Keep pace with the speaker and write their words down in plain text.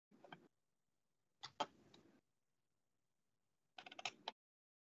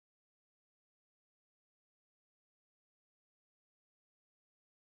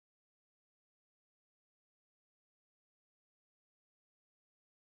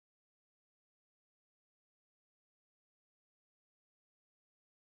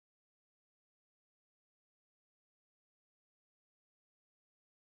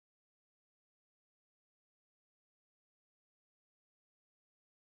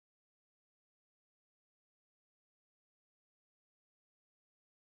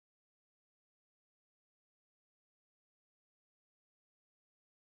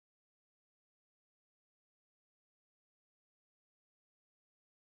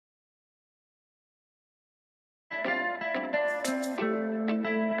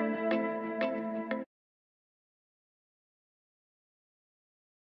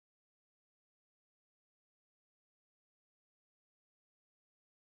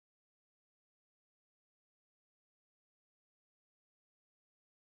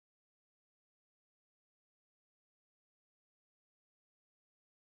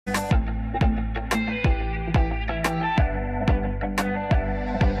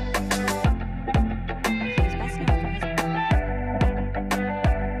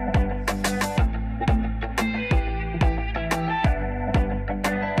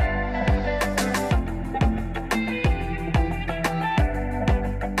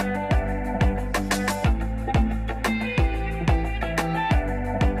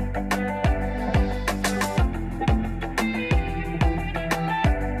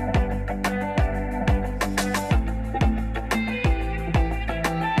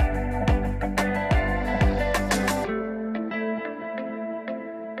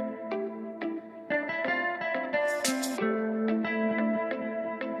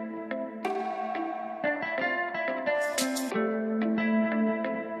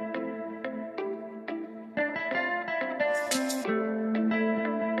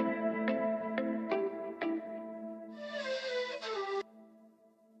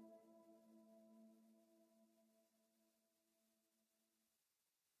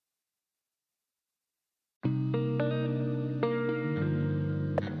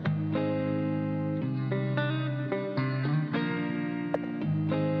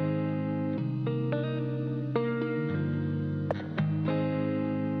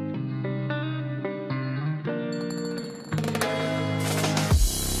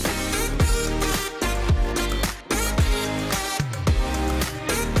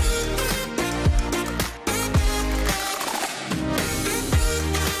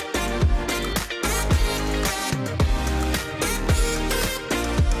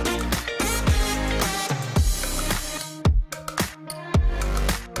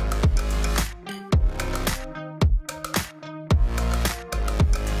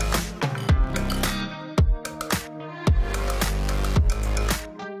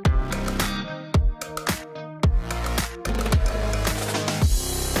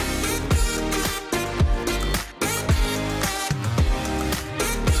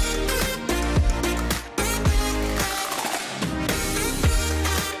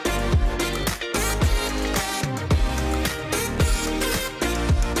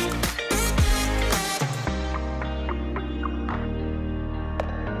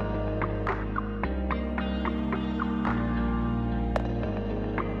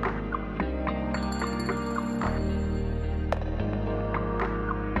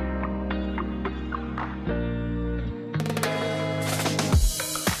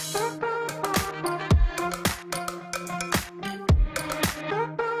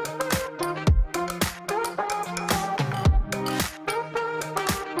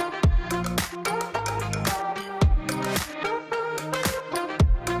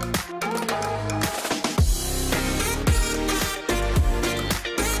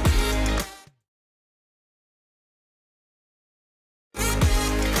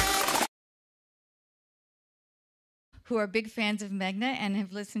who are big fans of Meghna and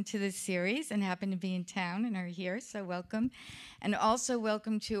have listened to this series and happen to be in town and are here, so welcome. And also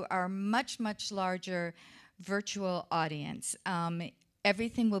welcome to our much, much larger virtual audience.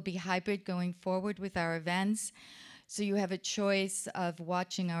 Everything will be hybrid going forward with our events. So you have a choice of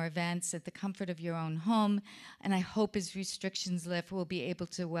watching our events at the comfort of your own home. And I hope as restrictions lift, we'll be able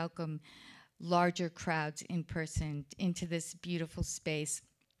to welcome larger crowds in person into this beautiful space.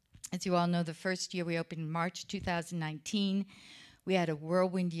 As you all know, the first year we opened in March 2019. We had a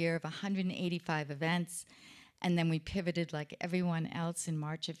whirlwind year of 185 events. And then we pivoted like everyone else in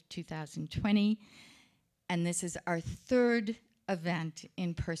March of 2020. And this is our third event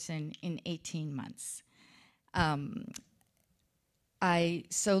in person in 18 months. I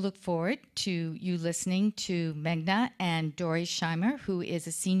so look forward to you listening to Meghna and Dory Scheimer, who is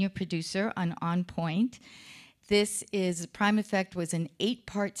a senior producer on Point. This is, Prime Effect was an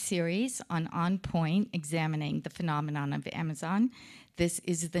 8-part series on Point, examining the phenomenon of Amazon. This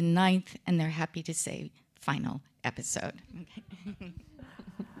is the 9th, and they're happy to say, final episode. Okay.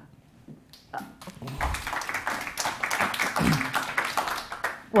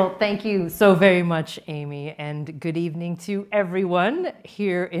 Well, thank you so very much, Amy, and good evening to everyone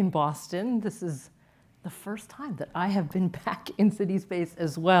here in Boston. This is the first time that I have been back in City Space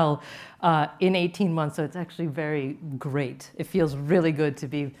as well in 18 months, so it's actually very great. It feels really good to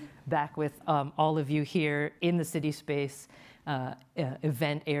be back with all of you here in the City Space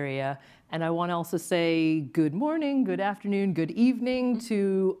event area. And I want to also say good morning, good afternoon, good evening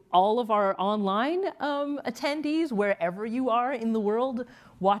to all of our online attendees, wherever you are in the world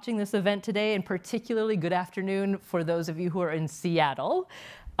watching this event today, and particularly good afternoon for those of you who are in Seattle,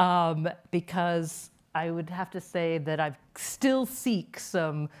 because I would have to say that I still seek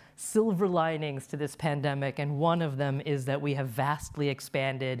some silver linings to this pandemic, and one of them is that we have vastly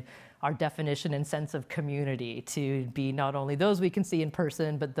expanded our definition and sense of community to be not only those we can see in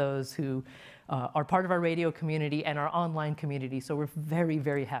person, but those who are part of our radio community and our online community. So we're very,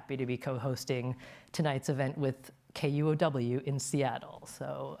 very happy to be co-hosting tonight's event with KUOW in Seattle.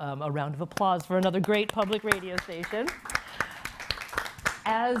 So a round of applause for another great public radio station.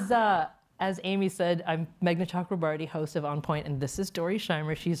 As Amy said, I'm Meghna Chakrabarty, host of On Point, and this is Dory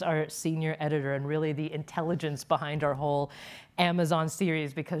Scheimer. She's our senior editor and really the intelligence behind our whole Amazon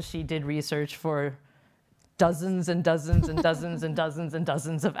series, because she did research for dozens and dozens and dozens and dozens and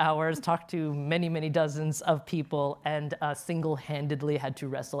dozens of hours, talked to many, many dozens of people, and single-handedly had to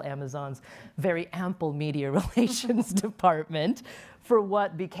wrestle Amazon's very ample media relations department for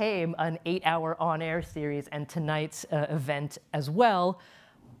what became an 8-hour on-air series and tonight's event as well,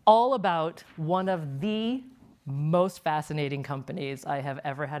 all about one of the most fascinating companies I have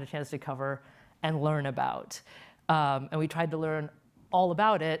ever had a chance to cover and learn about. And we tried to learn all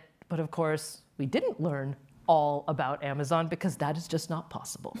about it, but of course, we didn't learn all about Amazon because that is just not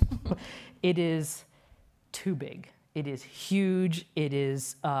possible. It is too big. It is huge. It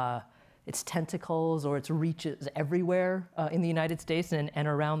is its tentacles or its reaches everywhere in the United States and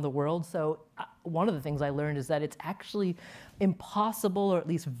around the world. So one of the things I learned is that it's actually impossible, or at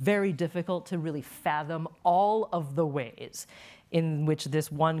least very difficult, to really fathom all of the ways in which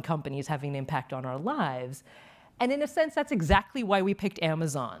this one company is having an impact on our lives. And in a sense, that's exactly why we picked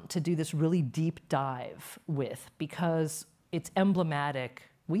Amazon to do this really deep dive with, because it's emblematic,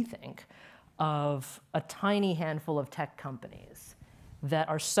 we think, of a tiny handful of tech companies that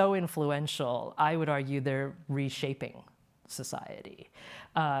are so influential, I would argue they're reshaping society.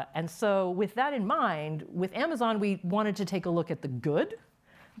 And so with that in mind, with Amazon, we wanted to take a look at the good.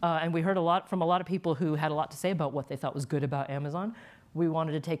 And we heard a lot from a lot of people who had a lot to say about what they thought was good about Amazon. We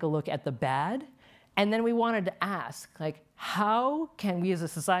wanted to take a look at the bad. And then we wanted to ask, like, how can we as a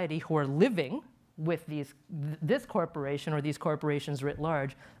society who are living with this corporation or these corporations writ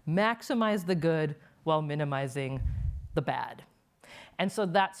large maximize the good while minimizing the bad? And so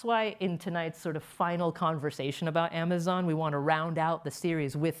that's why in tonight's sort of final conversation about Amazon, we want to round out the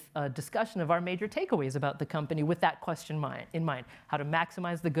series with a discussion of our major takeaways about the company with that question in mind, how to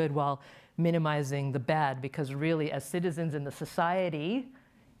maximize the good while minimizing the bad, because really as citizens in the society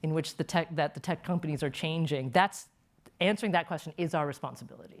in which the tech companies are changing, that's answering that question is our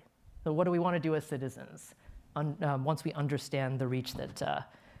responsibility. So what do we want to do as citizens once we understand the reach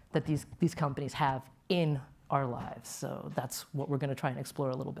that these companies have in our lives? So that's what we're going to try and explore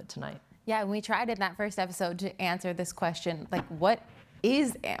a little bit tonight. Yeah, and we tried in that first episode to answer this question, like, what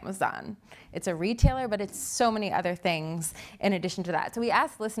is Amazon? It's a retailer, but it's so many other things in addition to that. So we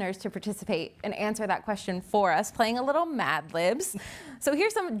asked listeners to participate and answer that question for us, playing a little Mad Libs. So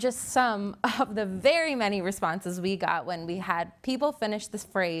here's some of the very many responses we got when we had people finish this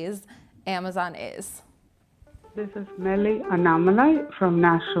phrase, Amazon is. This is Melly Annamalai from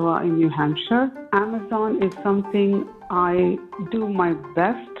Nashua in New Hampshire. Amazon is something I do my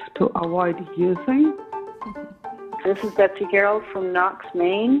best to avoid using. This is Betsy Gerald from Knox,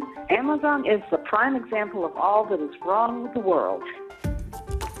 Maine. Amazon is the prime example of all that is wrong with the world.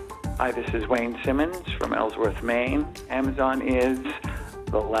 Hi, this is Wayne Simmons from Ellsworth, Maine. Amazon is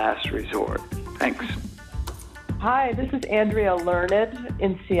the last resort. Thanks. Hi, this is Andrea Learned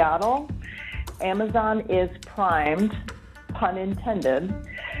in Seattle. Amazon is primed, pun intended,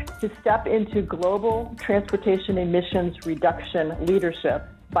 to step into global transportation emissions reduction leadership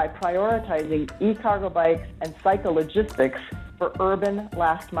by prioritizing e-cargo bikes and cyclo-logistics for urban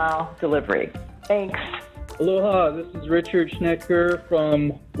last-mile delivery. Thanks. Aloha, this is Richard Schnecker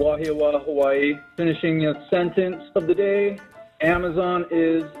from Wahiawa, Hawaii. Finishing a sentence of the day, Amazon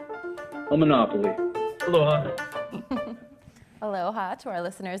is a monopoly. Aloha. Aloha to our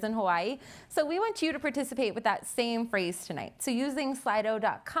listeners in Hawaii. So we want you to participate with that same phrase tonight. So using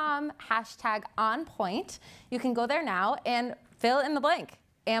slido.com, #onpoint, you can go there now and fill in the blank.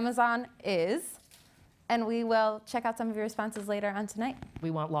 Amazon is, and we will check out some of your responses later on tonight.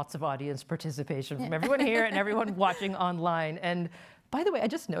 We want lots of audience participation from everyone here and everyone watching online. And by the way, I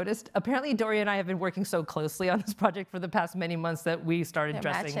just noticed, apparently Dory and I have been working so closely on this project for the past many months that we started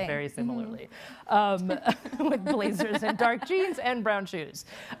dressing very similarly, with blazers and dark jeans and brown shoes.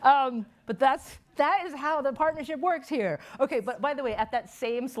 But that is how the partnership works here. Okay, but by the way, at that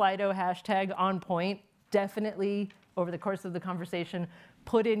same Slido #onpoint, definitely over the course of the conversation,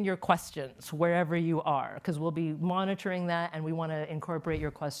 put in your questions wherever you are, because we'll be monitoring that and we want to incorporate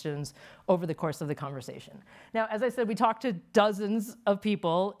your questions over the course of the conversation. Now, as I said, we talked to dozens of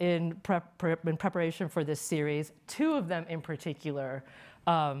people in preparation for this series. Two of them in particular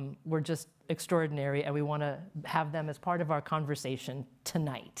were just extraordinary, and we want to have them as part of our conversation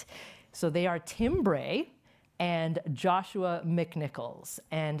tonight. So they are Tim Bray and Joshua McNichols.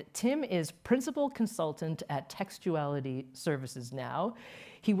 And Tim is principal consultant at Textuality Services now.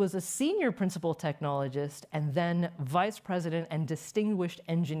 He was a senior principal technologist and then vice president and distinguished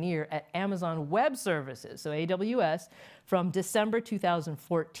engineer at Amazon Web Services, so AWS, from December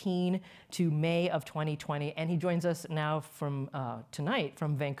 2014 to May of 2020. And he joins us now from tonight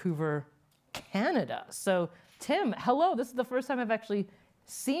from Vancouver, Canada. So Tim, hello. This is the first time I've actually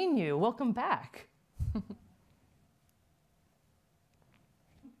seen you. Welcome back.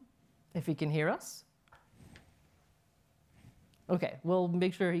 If he can hear us. Okay, we'll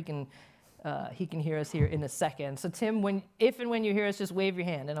make sure he can hear us here in a second. So Tim, if and when you hear us, just wave your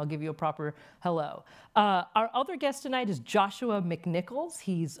hand and I'll give you a proper hello. Our other guest tonight is Joshua McNichols.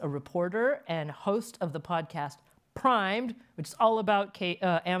 He's a reporter and host of the podcast Primed, which is all about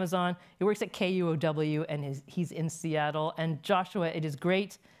Amazon. He works at KUOW and he's in Seattle. And Joshua, it is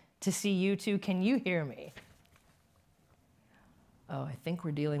great to see you too. Can you hear me? Oh, I think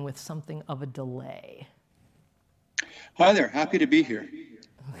we're dealing with something of a delay. Hi there, happy to be here.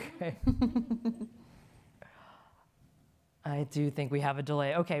 Okay. I do think we have a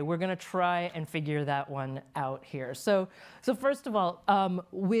delay. Okay, we're gonna try and figure that one out here. So first of all,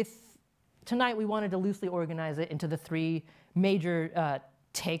 with tonight we wanted to loosely organize it into the three major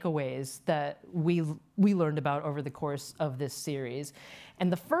takeaways that we learned about over the course of this series.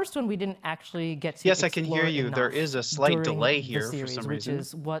 And the first one we didn't actually get to. Yes, I can hear you. There is a slight delay here series, for some reason. Which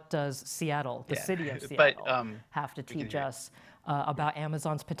is what does Seattle, the city of Seattle, have to teach us about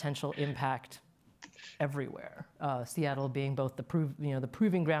Amazon's potential impact everywhere. Seattle being both the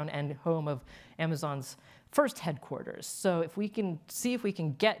proving ground and home of Amazon's first headquarters. So if we can see if we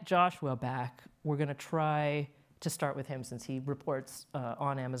can get Joshua back, we're going to try to start with him since he reports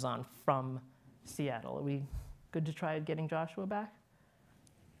on Amazon from Seattle. Are we good to try getting Joshua back?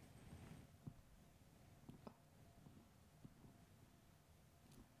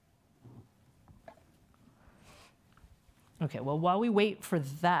 Okay, well, while we wait for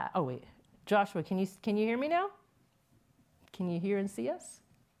that, oh wait, Joshua, can you hear me now? Can you hear and see us?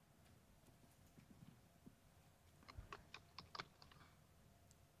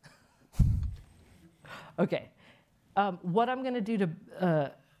 Okay, what I'm going to do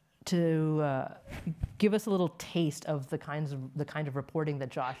to give us a little taste of the kind of reporting that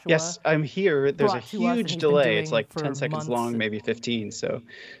Joshua. Yes, I'm here. There's a huge delay. It's like 10 seconds months. long, maybe 15. So,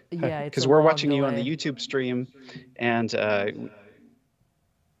 yeah, because we're watching you on the YouTube stream, and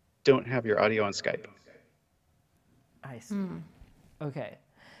don't have your audio on Skype. I see. Okay.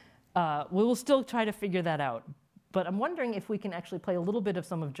 We will still try to figure that out. But I'm wondering if we can actually play a little bit of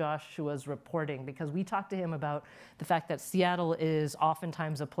some of Joshua's reporting, because we talked to him about the fact that Seattle is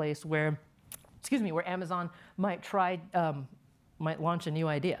oftentimes a place where, where Amazon might launch a new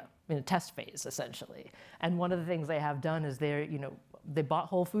idea. in a test phase, essentially. And one of the things they have done is they bought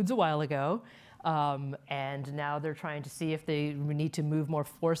Whole Foods a while ago, and now they're trying to see if they need to move more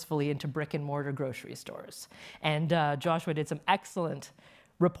forcefully into brick and mortar grocery stores. And Joshua did some excellent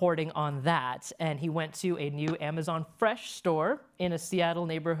reporting on that, and he went to a new Amazon Fresh store in a Seattle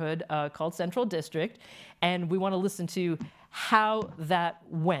neighborhood called Central District, and we want to listen to how that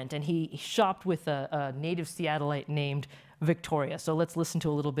went. And he shopped with a native Seattleite named Victoria. So let's listen to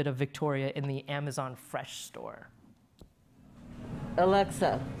a little bit of Victoria in the Amazon Fresh store.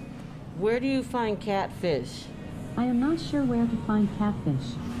 Alexa, where do you find catfish? I am not sure where to find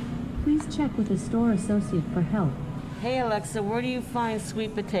catfish. Please check with a store associate for help. Hey Alexa, where do you find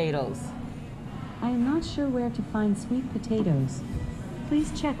sweet potatoes? I am not sure where to find sweet potatoes.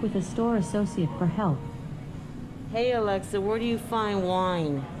 Please check with a store associate for help. Hey Alexa, where do you find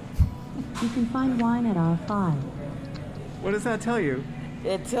wine? You can find wine at aisle 5. What does that tell you?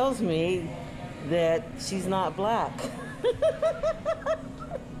 It tells me that she's not black.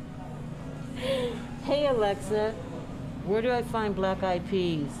 Hey Alexa, where do I find black-eyed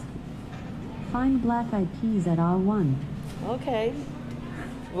peas? Find black-eyed peas at aisle 1. Okay.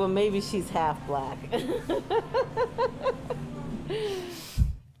 Well, maybe she's half black.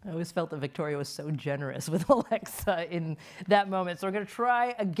 I always felt that Victoria was so generous with Alexa in that moment. So we're going to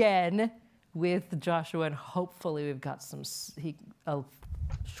try again with Joshua, and hopefully we've got a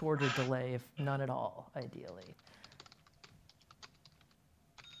shorter delay, if none at all, ideally.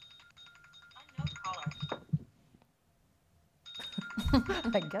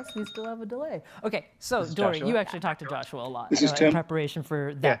 I guess we still have a delay. Okay, so Dory, you actually talked to Joshua a lot in preparation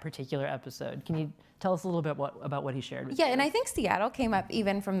for that particular episode. Can you tell us a little bit about what he shared with you? Yeah, and I think Seattle came up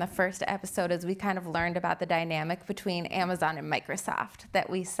even from the first episode as we kind of learned about the dynamic between Amazon and Microsoft that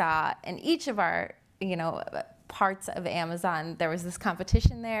we saw in each of our, parts of Amazon. There was this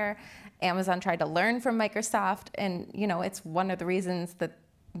competition there. Amazon tried to learn from Microsoft, and it's one of the reasons that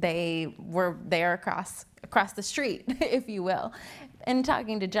they were there across the street, if you will. And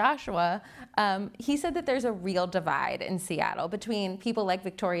talking to Joshua, he said that there's a real divide in Seattle between people like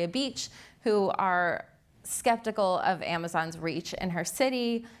Victoria Beach, who are skeptical of Amazon's reach in her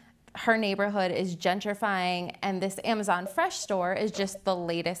city. Her neighborhood is gentrifying, and this Amazon Fresh store is just the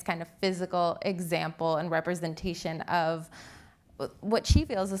latest kind of physical example and representation of what she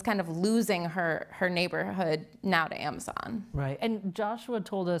feels is kind of losing her neighborhood now to Amazon. Right, and Joshua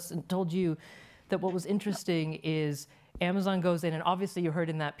told you that what was interesting is Amazon goes in, and obviously you heard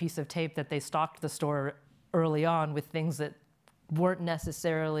in that piece of tape that they stocked the store early on with things that weren't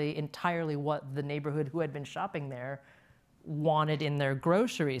necessarily entirely what the neighborhood who had been shopping there wanted in their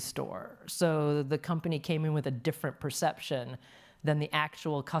grocery store. So the company came in with a different perception than the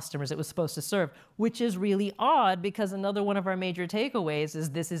actual customers it was supposed to serve, which is really odd because another one of our major takeaways is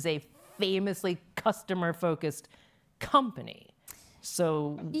this is a famously customer-focused company.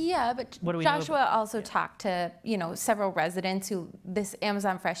 So yeah, but Joshua also talked to several residents who this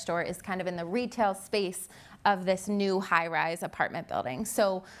Amazon Fresh store is kind of in the retail space of this new high-rise apartment building.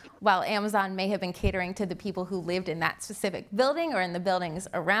 So while Amazon may have been catering to the people who lived in that specific building or in the buildings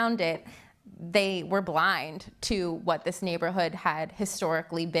around it, they were blind to what this neighborhood had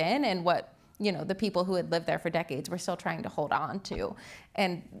historically been and what the people who had lived there for decades were still trying to hold on to.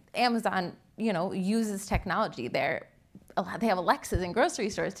 And Amazon uses technology there. They have Alexas in grocery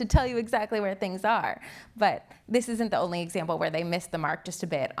stores to tell you exactly where things are. But this isn't the only example where they missed the mark just a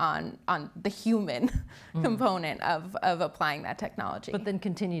bit on the human component of applying that technology. But then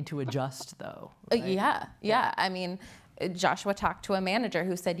continued to adjust, though. Right? Yeah. I mean, Joshua talked to a manager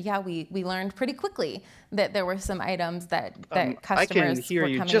who said, yeah, we learned pretty quickly that there were some items that customers were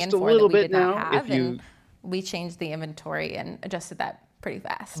coming in for that we did not have, and we changed the inventory and adjusted that pretty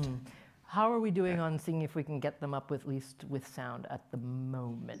fast. How are we doing on seeing if we can get them up with sound at the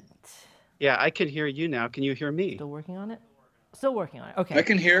moment? Yeah, I can hear you now. Can you hear me? Still working on it? Still working on it. Okay. I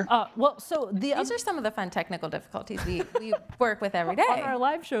can hear. These are some of the fun technical difficulties we work with every day on our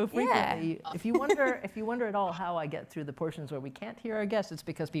live show frequently. Yeah. If you wonder at all how I get through the portions where we can't hear our guests, it's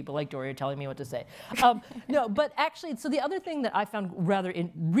because people like Dory are telling me what to say. No, but actually, so the other thing that I found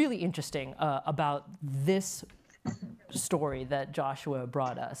really interesting about this story that Joshua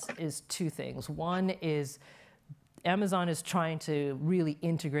brought us is two things. One is Amazon is trying to really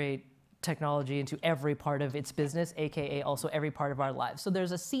integrate technology into every part of its business, aka also every part of our lives. So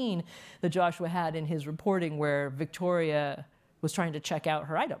there's a scene that Joshua had in his reporting where Victoria was trying to check out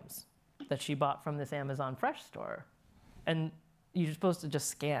her items that she bought from this Amazon Fresh store. And you're supposed to just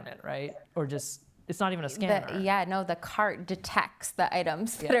scan it, right? Or just It's not even a scanner. The cart detects the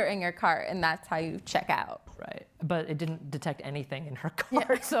items that are in your cart, and that's how you check out. Right, but it didn't detect anything in her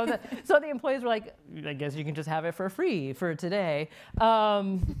cart. So the employees were like, I guess you can just have it for free for today.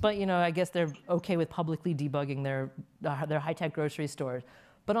 But I guess they're okay with publicly debugging their high-tech grocery stores.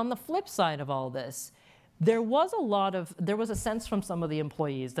 But on the flip side of all this, there was a sense from some of the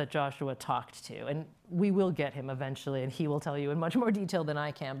employees that Joshua talked to, and we will get him eventually, and he will tell you in much more detail than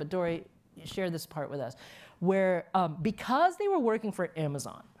I can. But Dory, share this part with us, where because they were working for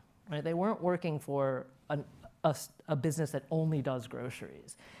Amazon, right? They weren't working for a business that only does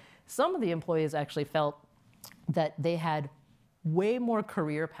groceries. Some of the employees actually felt that they had way more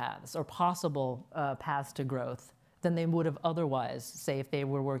career paths or possible paths to growth than they would have otherwise, say, if they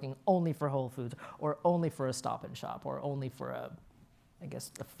were working only for Whole Foods or only for a Stop and Shop or only for a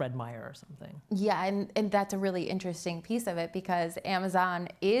Fred Meyer or something. Yeah, and that's a really interesting piece of it, because Amazon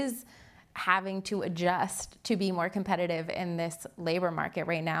is having to adjust to be more competitive in this labor market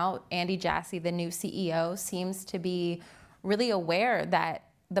right now. Andy Jassy, the new CEO, seems to be really aware that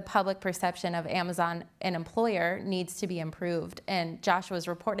the public perception of Amazon, an employer, needs to be improved. And Joshua's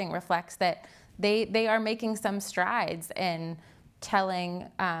reporting reflects that they are making some strides in telling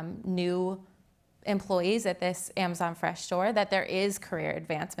new employees at this Amazon Fresh store that there is career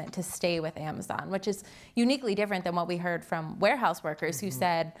advancement to stay with Amazon, which is uniquely different than what we heard from warehouse workers who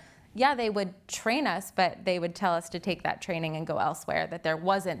said, yeah, they would train us, but they would tell us to take that training and go elsewhere, that there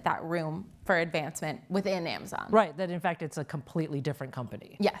wasn't that room for advancement within Amazon. Right, that in fact it's a completely different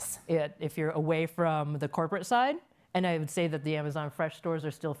company. Yes. If you're away from the corporate side, and I would say that the Amazon Fresh stores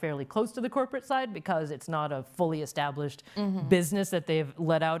are still fairly close to the corporate side because it's not a fully established business that they've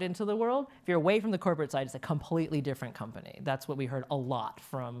let out into the world. If you're away from the corporate side, it's a completely different company. That's what we heard a lot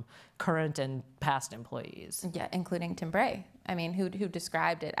from current and past employees. Yeah, including Tim Bray. I mean, who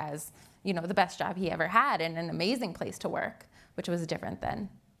described it as, the best job he ever had and an amazing place to work, which was different than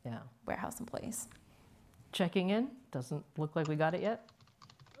warehouse employees. Checking in. Doesn't look like we got it yet.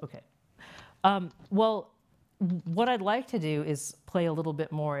 Okay. Well, what I'd like to do is play a little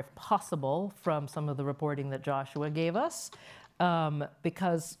bit more, if possible, from some of the reporting that Joshua gave us,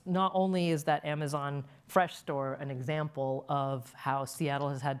 because not only is that Amazon Fresh store an example of how Seattle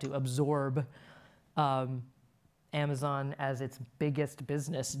has had to absorb Amazon as its biggest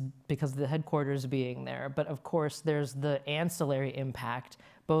business because of the headquarters being there, but of course there's the ancillary impact,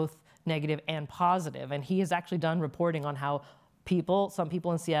 both negative and positive. And he has actually done reporting on how some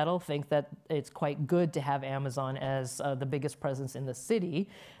people in Seattle think that it's quite good to have Amazon as the biggest presence in the city.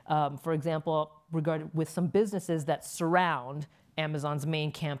 For example, with some businesses that surround Amazon's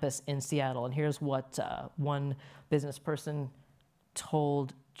main campus in Seattle. And here's what one business person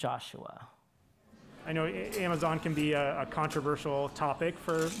told Joshua. I know Amazon can be a controversial topic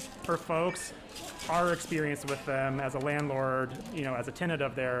for folks. Our experience with them as a landlord, as a tenant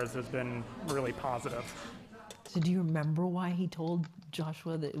of theirs, has been really positive. So do you remember why he told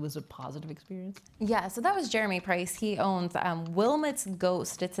Joshua that it was a positive experience? Yeah, so that was Jeremy Price. He owns Wilmot's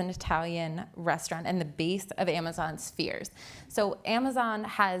Ghost. It's an Italian restaurant and the base of Amazon's Spheres. So Amazon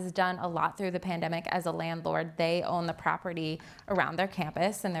has done a lot through the pandemic as a landlord. They own the property around their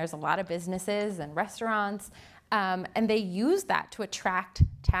campus, and there's a lot of businesses and restaurants. And they use that to attract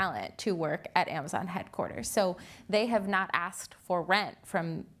talent to work at Amazon headquarters. So they have not asked for rent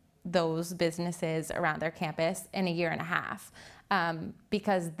from those businesses around their campus in a year and a half,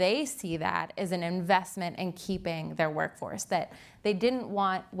 because they see that as an investment in keeping their workforce, that they didn't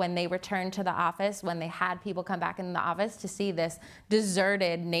want, when they returned to the office, when they had people come back in the office, to see this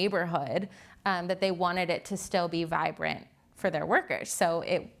deserted neighborhood, that they wanted it to still be vibrant for their workers. So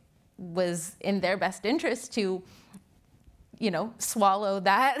it was in their best interest to swallow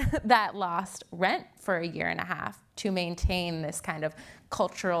that lost rent for a year and a half to maintain this kind of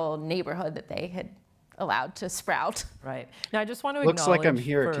cultural neighborhood that they had allowed to sprout. Right. Now, I just want to Looks like I'm acknowledge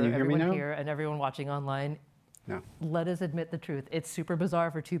here. for Can you hear me everyone now? here and everyone watching online, No. let us admit the truth. It's super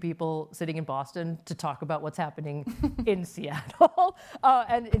bizarre for two people sitting in Boston to talk about what's happening in Seattle.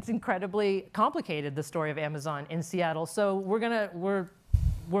 And it's incredibly complicated, the story of Amazon in Seattle. So we're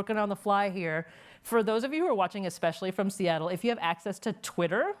working on the fly here. For those of you who are watching, especially from Seattle, if you have access to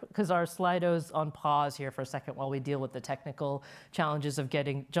Twitter, because our Slido's on pause here for a second while we deal with the technical challenges of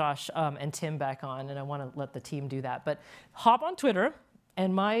getting Josh and Tim back on, and I want to let the team do that. But hop on Twitter,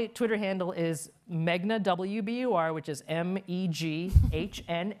 and my Twitter handle is Meghna WBUR, which is MEGHNA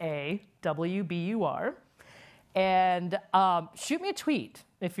WBUR. And shoot me a tweet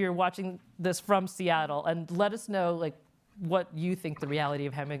if you're watching this from Seattle, and let us know what you think the reality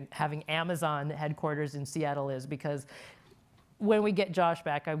of having Amazon headquarters in Seattle is, because when we get Josh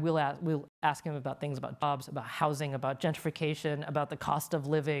back, we'll ask him about things about jobs, about housing, about gentrification, about the cost of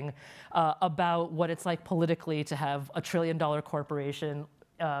living, about what it's like politically to have $1 trillion corporation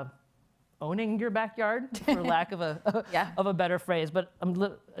owning your backyard, for lack of a better phrase. But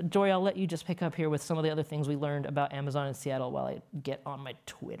Joy, I'll let you just pick up here with some of the other things we learned about Amazon in Seattle while I get on my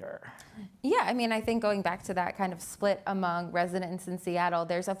Twitter. Yeah, I mean, I think going back to that kind of split among residents in Seattle,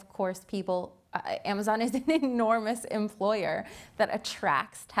 there's of course people. Amazon is an enormous employer that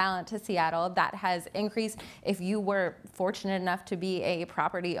attracts talent to Seattle. That has increased. If you were fortunate enough to be a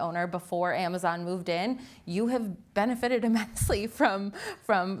property owner before Amazon moved in, you have benefited immensely from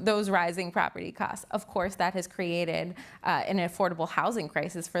those rising property costs. Of course, that has created an affordable housing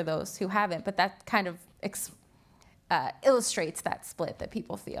crisis for those who haven't, but that kind of illustrates that split that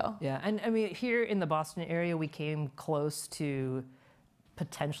people feel. Yeah, and I mean, here in the Boston area, we came close to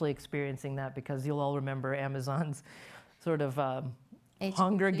potentially experiencing that, because you'll all remember Amazon's sort of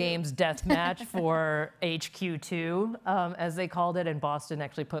Hunger Games death match for HQ2, as they called it, and Boston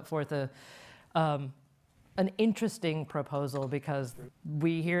actually put forth an interesting proposal, because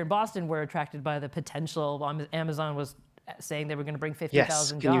we here in Boston were attracted by the potential. Amazon was saying they were going to bring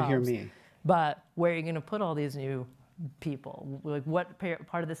 50,000 jobs. Can you hear me? But where are you going to put all these new people? Like, what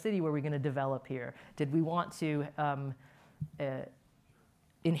part of the city were we going to develop here? Did we want to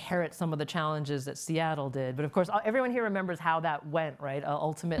inherit some of the challenges that Seattle did? But of course, everyone here remembers how that went, right?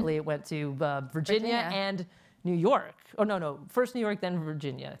 Ultimately, it went to Virginia and New York. Oh, no, first New York, then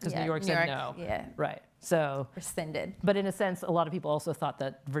Virginia, because New York said no. Yeah. Right. So rescinded. But in a sense, a lot of people also thought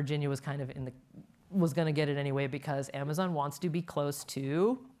that Virginia was kind of was going to get it anyway, because Amazon wants to be close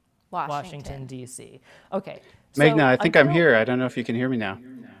to Washington D.C. Okay. Magna, I think I'm here. I don't know if you can hear me now.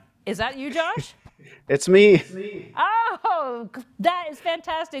 Is that you, Josh? It's me. Oh, that is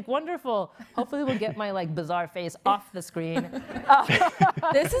fantastic. Wonderful. Hopefully we'll get my bizarre face off the screen.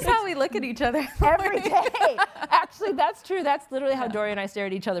 This is how we look at each other every day. Actually, that's true. That's literally how Dory and I stare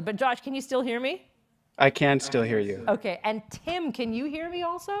at each other. But Josh, can you still hear me? I can still hear you. Okay. And Tim, can you hear me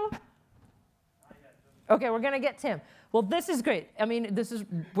also? Okay, we're going to get Tim. Well, this is great. I mean,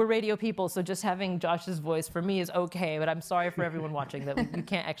 we're radio people, so just having Josh's voice for me is okay, but I'm sorry for everyone watching that you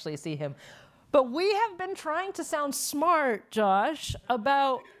can't actually see him. But we have been trying to sound smart, Josh,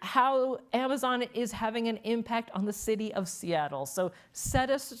 about how Amazon is having an impact on the city of Seattle. So set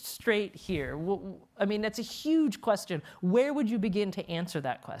us straight here. I mean, that's a huge question. Where would you begin to answer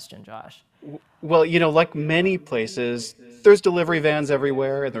that question, Josh? Well, like many places, there's delivery vans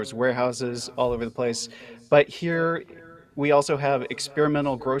everywhere, and there's warehouses all over the place. But here, we also have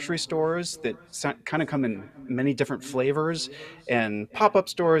experimental grocery stores that kind of come in many different flavors, and pop-up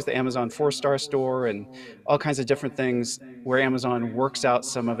stores, the Amazon 4-star store, and all kinds of different things where Amazon works out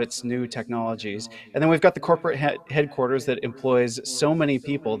some of its new technologies. And then we've got the corporate headquarters that employs so many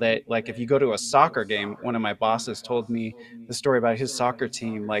people that, if you go to a soccer game, one of my bosses told me the story about his soccer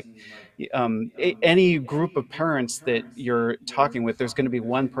team, any group of parents that you're talking with, there's going to be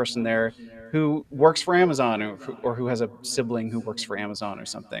one person there who works for Amazon or who has a sibling who works for Amazon or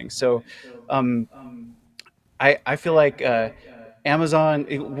something. So I feel like Amazon,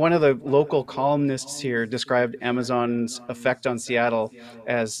 one of the local columnists here described Amazon's effect on Seattle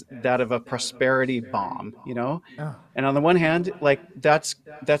as that of a prosperity bomb, Oh. And on the one hand, that's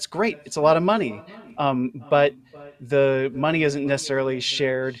great. It's a lot of money. But the money isn't necessarily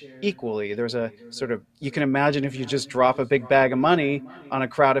shared equally. There's a sort of, you can imagine if you just drop a big bag of money on a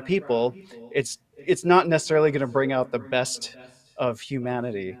crowd of people, it's not necessarily going to bring out the best of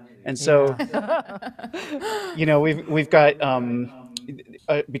humanity. And so, we've got,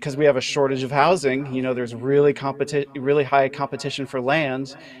 because we have a shortage of housing, there's really high competition for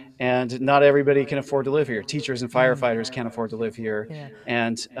land, and not everybody can afford to live here. Teachers and firefighters can't afford to live here,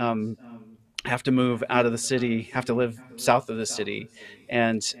 and have to move out of the city, have to live south of the city.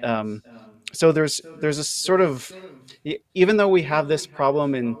 And so there's a sort of, even though we have this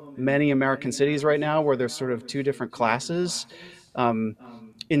problem in many American cities right now where there's sort of two different classes,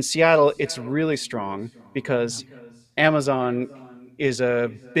 in Seattle, it's really strong because Amazon is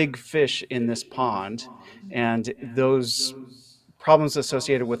a big fish in this pond, and those problems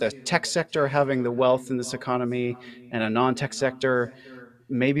associated with a tech sector having the wealth in this economy and a non-tech sector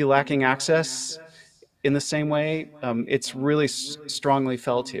maybe lacking access in the same way, it's really strongly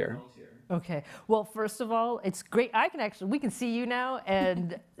felt here. Okay. Well, first of all, it's great. We can see you now,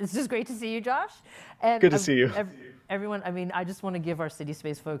 and it's just great to see you, Josh. And good to see you. Everyone, I mean, I just want to give our City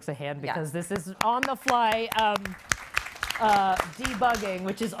Space folks a hand, because this is on the fly debugging,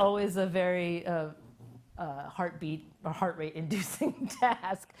 which is always a very heartbeat or heart rate inducing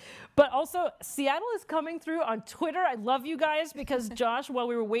task. But also, Seattle is coming through on Twitter. I love you guys because Josh, while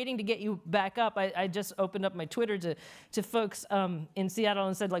we were waiting to get you back up, I just opened up my Twitter to folks in Seattle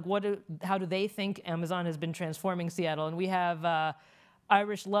and said, like, how do they think Amazon has been transforming Seattle? And we have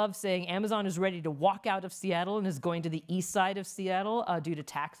Irish Love saying Amazon is ready to walk out of Seattle and is going to the east side of Seattle due to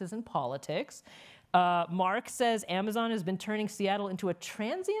taxes and politics. Mark says Amazon has been turning Seattle into a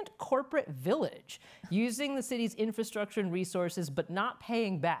transient corporate village, using the city's infrastructure and resources, but not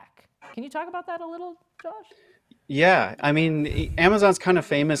paying back. Can you talk about that a little, Josh? Yeah, I mean, Amazon's kind of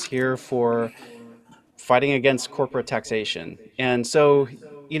famous here for fighting against corporate taxation. And so,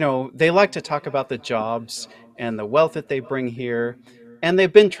 they like to talk about the jobs and the wealth that they bring here. And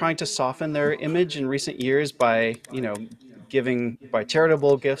they've been trying to soften their image in recent years by, giving by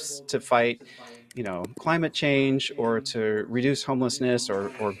charitable gifts to fight, climate change or to reduce homelessness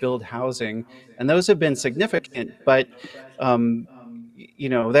or build housing. And those have been significant, but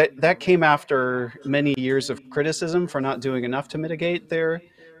that came after many years of criticism for not doing enough to mitigate their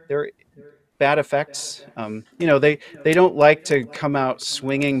bad effects. They don't like to come out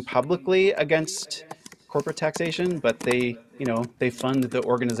swinging publicly against corporate taxation, but they fund the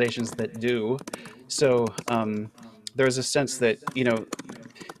organizations that do. So there's a sense that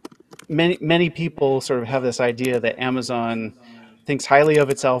many people sort of have this idea that Amazon thinks highly of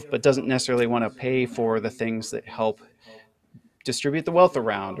itself, but doesn't necessarily want to pay for the things that help distribute the wealth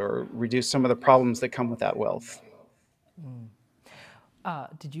around or reduce some of the problems that come with that wealth.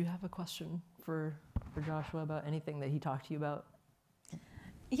 Did you have a question for Joshua about anything that he talked to you about?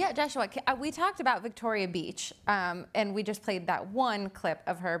 Yeah, Joshua, we talked about Victoria Beach, and we just played that one clip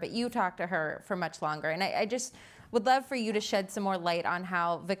of her, but you talked to her for much longer. And I just would love for you to shed some more light on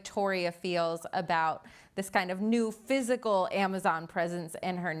how Victoria feels about this kind of new physical Amazon presence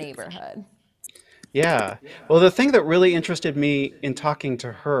in her neighborhood. Yeah. Well, the thing that really interested me in talking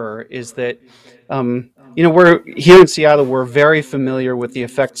to her is that, we're here in Seattle, we're very familiar with the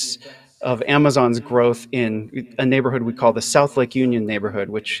effects of Amazon's growth in a neighborhood we call the South Lake Union neighborhood,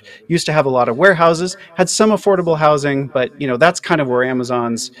 which used to have a lot of warehouses, had some affordable housing, but that's kind of where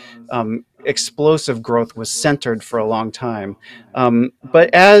Amazon's explosive growth was centered for a long time.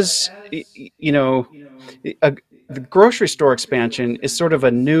 But as the grocery store expansion is sort of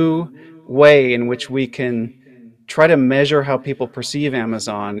a new way in which we can try to measure how people perceive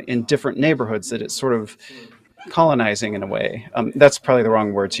Amazon in different neighborhoods that it's sort of colonizing in a way. That's probably the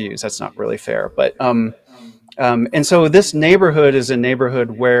wrong word to use. That's not really fair. But and so this neighborhood is a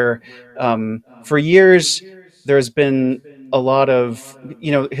neighborhood where for years there's been a lot of,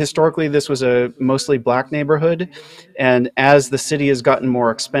 historically this was a mostly Black neighborhood. And as the city has gotten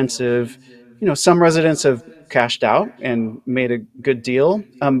more expensive, some residents have cashed out and made a good deal,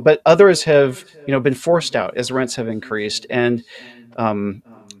 but others have, been forced out as rents have increased. And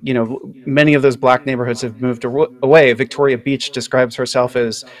many of those Black neighborhoods have moved away. Victoria Beach describes herself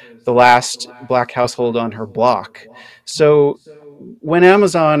as the last Black household on her block. So when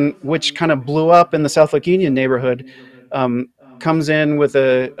Amazon, which kind of blew up in the South Lake Union neighborhood, comes in with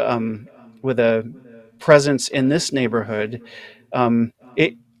a presence in this neighborhood,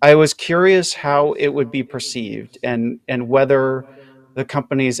 I was curious how it would be perceived and whether the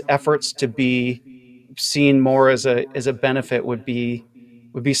company's efforts to be seen more as a benefit would be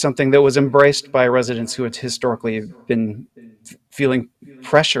something that was embraced by residents who had historically been feeling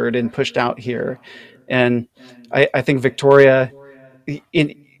pressured and pushed out here. And I think Victoria,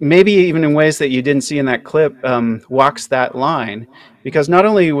 maybe even in ways that you didn't see in that clip, walks that line, because not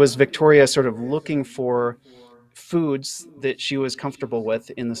only was Victoria sort of looking for foods that she was comfortable with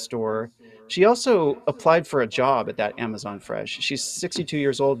in the store, she also applied for a job at that Amazon Fresh. She's 62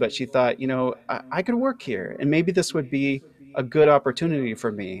 years old, but she thought, I could work here and maybe this would be a good opportunity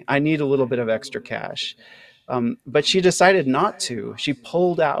for me. I need a little bit of extra cash. But she decided not to. She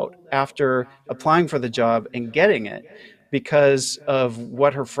pulled out after applying for the job and getting it because of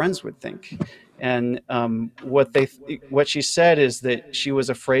what her friends would think. And what she said is that she was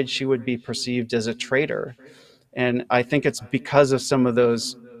afraid she would be perceived as a traitor. And I think it's because of some of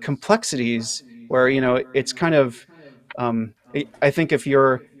those complexities where, it's kind of, I think if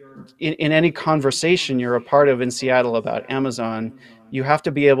you're in any conversation you're a part of in Seattle about Amazon, you have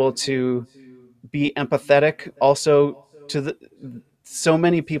to be able to be empathetic also to so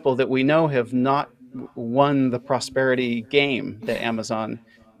many people that we know have not won the prosperity game that Amazon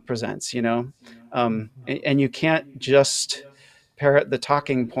presents, and you can't just parrot the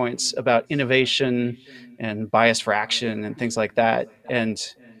talking points about innovation and bias for action and things like that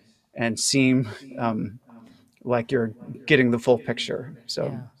and seem like you're getting the full picture. So.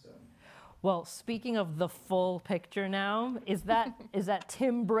 Yeah. Well, speaking of the full picture now, is that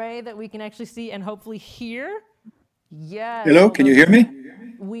Tim Bray that we can actually see and hopefully hear? Yes. Hello, can you hear me?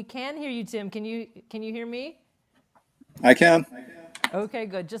 We can hear you, Tim. Can you hear me? I can. Okay,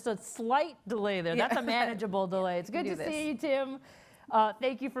 good. Just a slight delay there. That's a manageable delay. It's good to see you, Tim.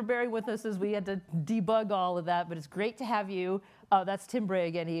 Thank you for bearing with us as we had to debug all of that, but it's great to have you. That's Tim Bray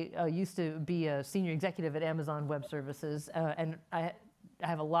again. He used to be a senior executive at Amazon Web Services, and I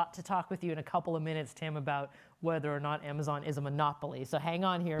have a lot to talk with you in a couple of minutes, Tim, about whether or not Amazon is a monopoly. So hang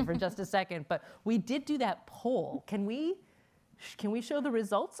on here for just a second. But we did do that poll. Can we show the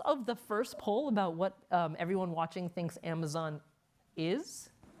results of the first poll about what everyone watching thinks Amazon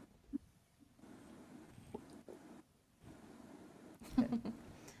is?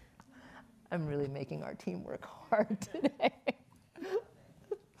 I'm really making our team work hard today.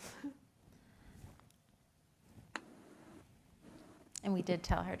 And we did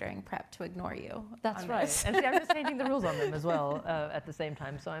tell her during prep to ignore you. That's right. And see, I'm just changing the rules on them as well at the same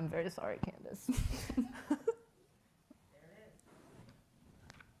time, so I'm very sorry, Candace.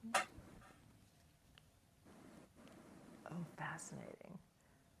 Oh, fascinating.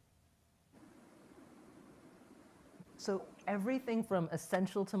 So everything from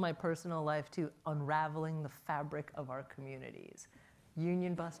essential to my personal life to unraveling the fabric of our communities.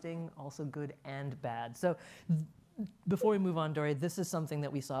 Union busting, also good and bad. So before we move on, Dory, this is something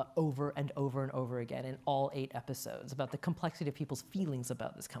that we saw over and over and over again in all 8 episodes about the complexity of people's feelings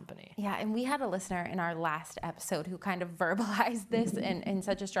about this company. Yeah, and we had a listener in our last episode who kind of verbalized this in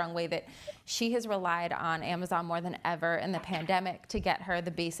such a strong way that she has relied on Amazon more than ever in the pandemic to get her the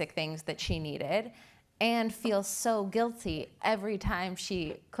basic things that she needed and feels so guilty every time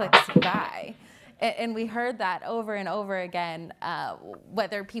she clicks buy. And we heard that over and over again,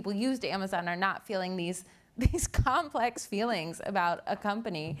 whether people used Amazon or not, feeling these complex feelings about a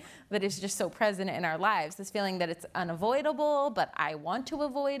company that is just so present in our lives. This feeling that it's unavoidable, but I want to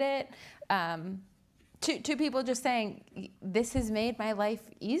avoid it. To people just saying, this has made my life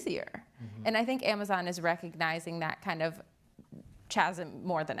easier. Mm-hmm. And I think Amazon is recognizing that kind of chasm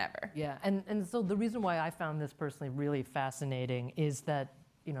more than ever. Yeah, and so the reason why I found this personally really fascinating is that,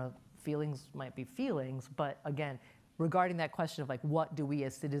 you know, feelings might be feelings, but again, regarding that question of like, what do we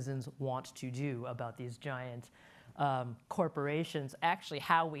as citizens want to do about these giant corporations, actually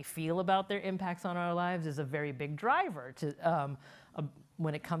how we feel about their impacts on our lives is a very big driver to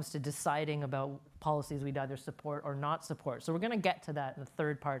when it comes to deciding about policies we'd either support or not support. So we're going to get to that in the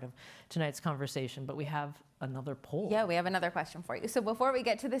third part of tonight's conversation, but we have another poll. Yeah, we have another question for you. So before we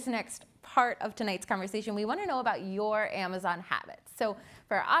get to this next part of tonight's conversation, we want to know about your Amazon habits. So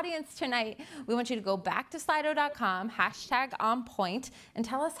for our audience tonight, we want you to go back to Slido.com, #OnPoint, and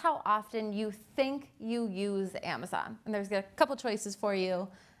tell us how often you think you use Amazon. And there's a couple choices for you,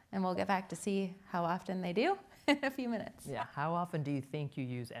 and we'll get back to see how often they do in a few minutes. Yeah, how often do you think you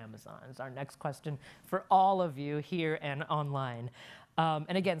use Amazon is our next question for all of you here and online.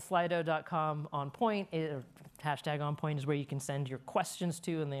 And again, Slido.com OnPoint, #OnPoint is where you can send your questions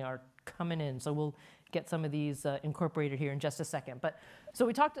to, and they are coming in. So we'll get some of these incorporated here in just a second. But so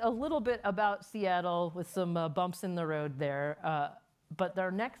we talked a little bit about Seattle with some bumps in the road there. But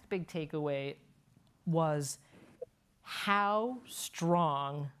our next big takeaway was how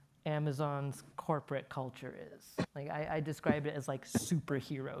strong Amazon's corporate culture is. Like I described it as like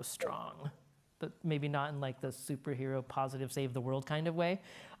superhero strong, but maybe not in like the superhero positive save the world kind of way,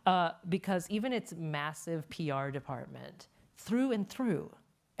 because even its massive PR department, through and through,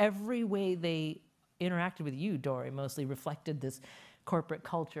 every way they interacted with you, Dory, mostly reflected this corporate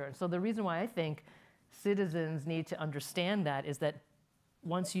culture. And so the reason why I think citizens need to understand that is that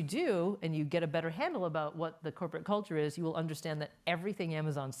once you do, and you get a better handle about what the corporate culture is, you will understand that everything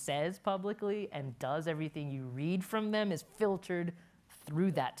Amazon says publicly and does, everything you read from them is filtered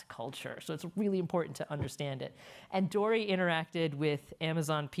through that culture. So it's really important to understand it. And Dory interacted with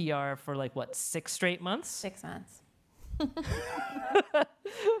Amazon PR for like, what, 6 straight months? 6 months.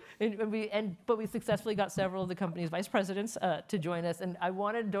 But we successfully got several of the company's vice presidents to join us. And I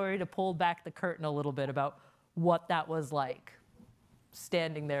wanted Dory to pull back the curtain a little bit about what that was like,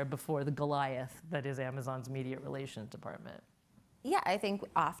 standing there before the Goliath that is Amazon's media relations department. Yeah, I think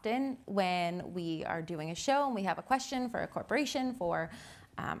often when we are doing a show and we have a question for a corporation, for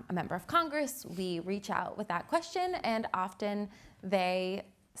a member of Congress, we reach out with that question, and often they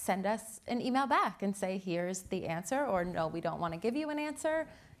send us an email back and say, here's the answer, or no, we don't want to give you an answer,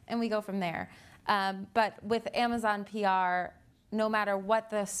 and we go from there. But with Amazon PR, no matter what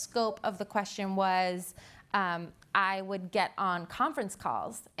the scope of the question was, I would get on conference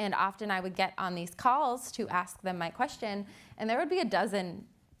calls, and often I would get on these calls to ask them my question, and there would be a dozen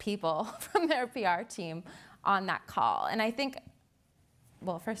people from their PR team on that call. And I think,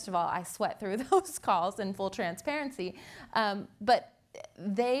 well, first of all, I sweat through those calls in full transparency, but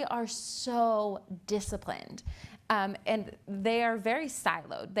they are so disciplined. And they are very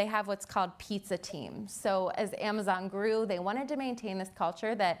siloed. They have what's called pizza teams. So as Amazon grew, they wanted to maintain this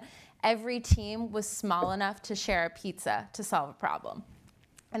culture that every team was small enough to share a pizza to solve a problem.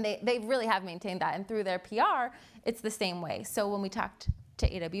 And they really have maintained that. And through their PR, it's the same way. So when we talked to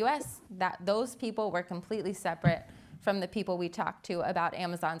AWS, those people were completely separate from the people we talked to about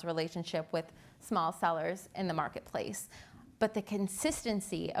Amazon's relationship with small sellers in the marketplace. But the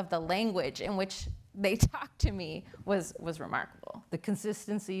consistency of the language in which they talked to me was remarkable. The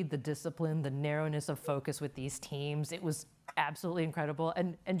consistency, the discipline, the narrowness of focus with these teams, it was absolutely incredible.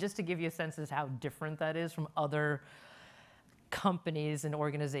 And just to give you a sense of how different that is from other companies and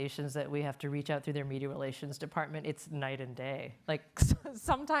organizations that we have to reach out through their media relations department, it's night and day. Like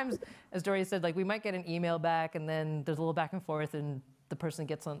sometimes, as Dory said, like we might get an email back and then there's a little back and forth and the person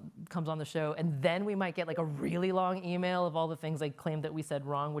comes on the show, and then we might get like a really long email of all the things they claim that we said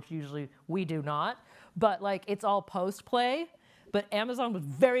wrong, which usually we do not. But like it's all post-play. But Amazon was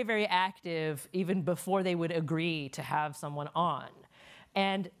very, very active even before they would agree to have someone on.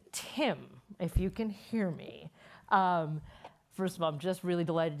 And Tim, if you can hear me, first of all, I'm just really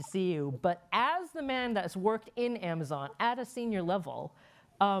delighted to see you. But as the man that's worked in Amazon at a senior level,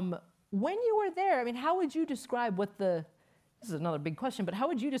 when you were there, I mean, how would you describe what this is another big question, but how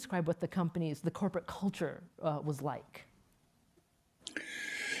would you describe what the corporate culture was like?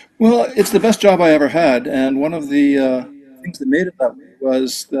 Well, it's the best job I ever had, and one of the things that made it that way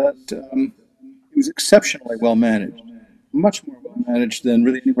was that it was exceptionally well managed, much more well managed than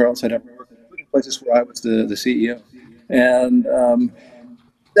really anywhere else I'd ever worked, including places where I was the CEO. And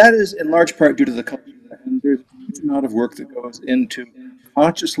that is in large part due to the culture, and there's a huge amount of work that goes into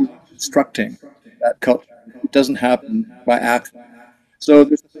consciously constructing that culture. It doesn't happen by accident. So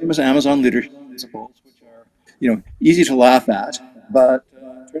there's the famous Amazon leadership principles, which are, easy to laugh at, but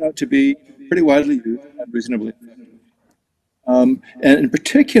turn out to be pretty widely used and reasonably effective. And in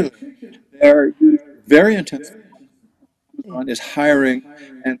particular, they're used very intensively. Amazon is hiring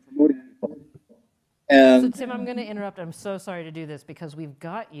and promoting people. And so Tim, I'm going to interrupt. I'm so sorry to do this because we've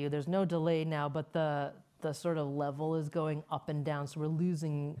got you. There's no delay now, but the sort of level is going up and down, so we're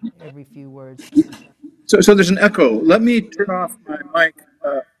losing every few words. So there's an echo. Let me turn off my mic.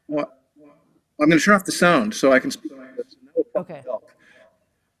 I'm going to turn off the sound so I can speak like this. Okay.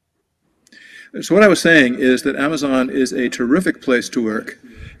 So what I was saying is that Amazon is a terrific place to work,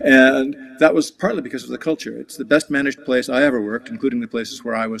 and that was partly because of the culture. It's the best managed place I ever worked, including the places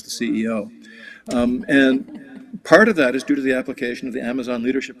where I was the CEO. And part of that is due to the application of the Amazon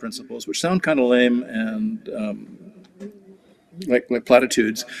leadership principles, which sound kind of lame and like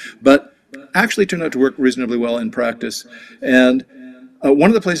platitudes, but actually turned out to work reasonably well in practice. And one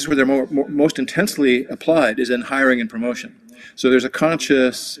of the places where they're most intensely applied is in hiring and promotion. So there's a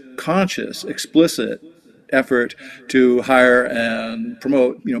conscious, explicit effort to hire and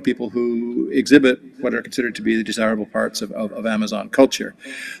promote, people who exhibit what are considered to be the desirable parts of Amazon culture.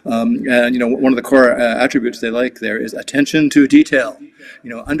 And one of the core attributes they like there is attention to detail.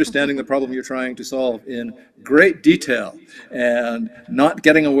 Understanding the problem you're trying to solve in great detail, and not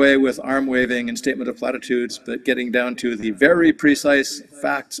getting away with arm waving and statement of platitudes, but getting down to the very precise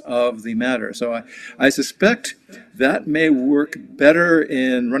facts of the matter. So I suspect that may work better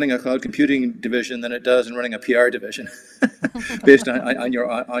in running a cloud computing division than it does in running a PR division, based on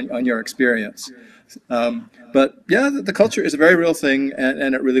your experience. But yeah, the culture is a very real thing,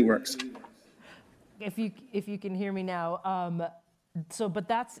 and it really works. If you can hear me now, but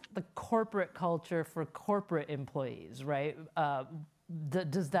that's the corporate culture for corporate employees, right?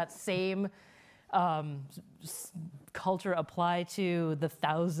 Does that same culture apply to the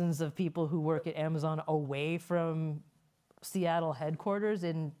thousands of people who work at Amazon away from Seattle headquarters?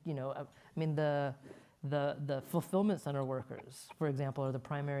 The fulfillment center workers, for example, are the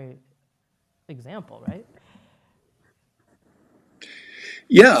primary example, right?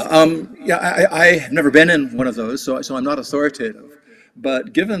 Yeah, I have never been in one of those, so I'm not authoritative.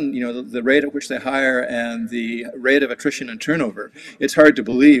 But given the rate at which they hire and the rate of attrition and turnover, it's hard to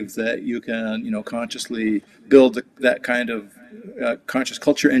believe that you can consciously build that kind of conscious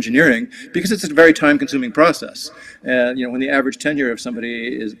culture engineering, because it's a very time-consuming process. And when the average tenure of somebody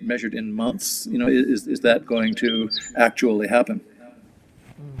is measured in months, is that going to actually happen?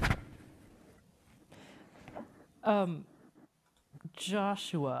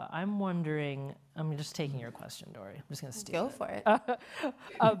 Joshua, I'm wondering, I'm just taking your question, Dory. I'm just going to steal it. Go for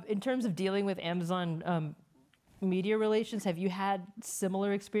it. In terms of dealing with Amazon media relations, have you had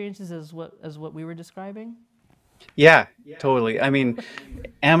similar experiences as what we were describing? Yeah, totally. I mean,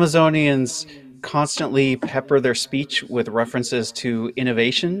 Amazonians constantly pepper their speech with references to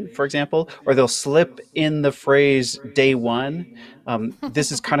innovation, for example, or they'll slip in the phrase day one.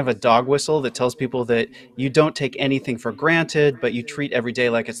 This is kind of a dog whistle that tells people that you don't take anything for granted, but you treat every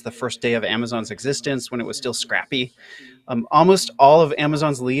day like it's the first day of Amazon's existence when it was still scrappy. Almost all of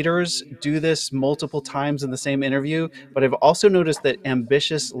Amazon's leaders do this multiple times in the same interview, but I've also noticed that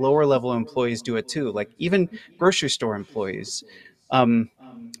ambitious lower level employees do it too, like even grocery store employees.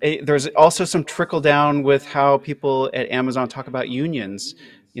 There's also some trickle down with how people at Amazon talk about unions.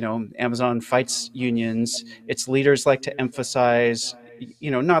 You know, Amazon fights unions. Its leaders like to emphasize,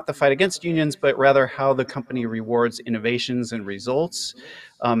 not the fight against unions, but rather how the company rewards innovations and results.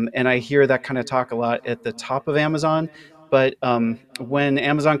 And I hear that kind of talk a lot at the top of Amazon. But when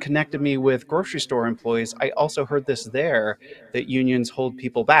Amazon connected me with grocery store employees, I also heard this there, that unions hold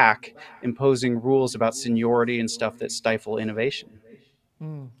people back, imposing rules about seniority and stuff that stifle innovation.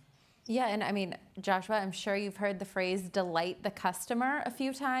 Yeah, and I mean, Joshua, I'm sure you've heard the phrase "delight the customer" a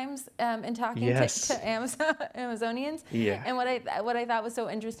few times in talking Yes. to Amazonians. Yeah. And what I thought was so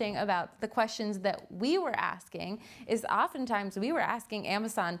interesting about the questions that we were asking is oftentimes we were asking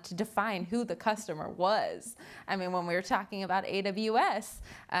Amazon to define who the customer was. I mean, when we were talking about AWS,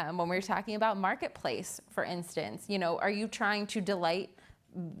 when we were talking about Marketplace, for instance, are you trying to delight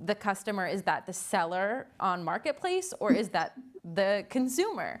the customer? Is that the seller on Marketplace, or is that the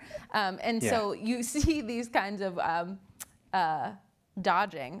consumer? So you see these kinds of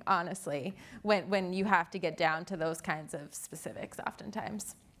dodging, honestly, when you have to get down to those kinds of specifics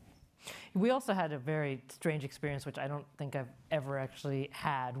oftentimes. We also had a very strange experience, which I don't think I've ever actually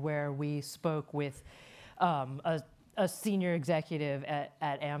had, where we spoke with a senior executive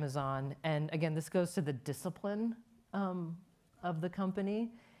at Amazon. And again, this goes to the discipline of the company,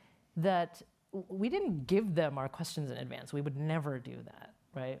 that we didn't give them our questions in advance. We would never do that,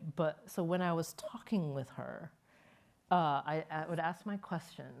 right? But so when I was talking with her, I would ask my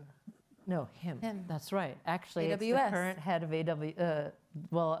question. No, him. That's right. Actually, AWS. It's the current head of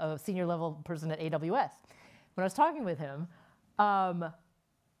a senior level person at AWS. When I was talking with him,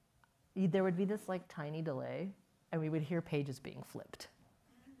 there would be this like tiny delay, and we would hear pages being flipped.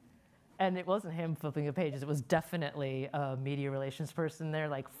 And it wasn't him flipping the pages. It was definitely a media relations person there,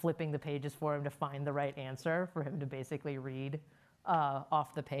 like flipping the pages for him to find the right answer for him to basically read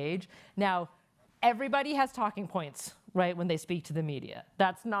off the page. Now, everybody has talking points, right, when they speak to the media.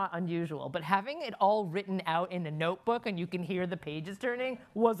 That's not unusual. But having it all written out in a notebook and you can hear the pages turning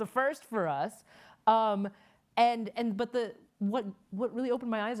was a first for us. But what really opened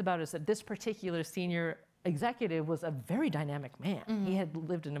my eyes about it is that this particular senior executive was a very dynamic man. Mm-hmm. He had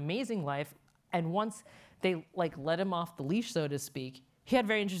lived an amazing life, and once they let him off the leash, so to speak, he had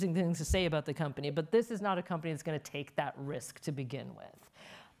very interesting things to say about the company. But this is not a company that's going to take that risk to begin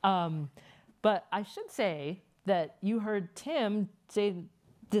with. But I should say that you heard Tim say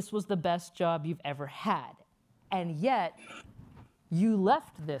this was the best job you've ever had, and yet you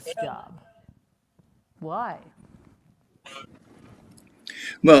left this job. Why?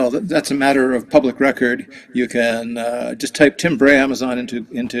 Well, that's a matter of public record. You can just type Tim Bray Amazon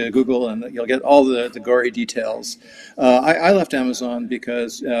into Google, and you'll get all the gory details. I left Amazon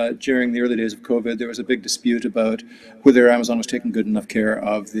because during the early days of COVID, there was a big dispute about whether Amazon was taking good enough care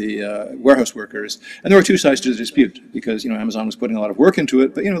of the warehouse workers. And there were two sides to the dispute, because Amazon was putting a lot of work into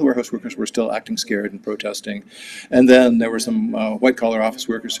it, but the warehouse workers were still acting scared and protesting. And then there were some white-collar office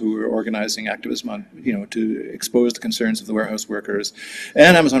workers who were organizing activism on, to expose the concerns of the warehouse workers.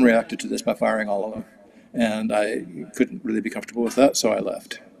 And Amazon reacted to this by firing all of them. And I couldn't really be comfortable with that, so I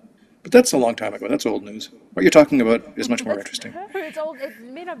left. But that's a long time ago. That's old news. What you're talking about is much more interesting. It's old. It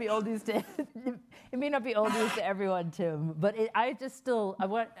may not be old news to it may not be old news to everyone, Tim. But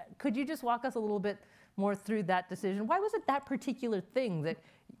could you just walk us a little bit more through that decision? Why was it that particular thing that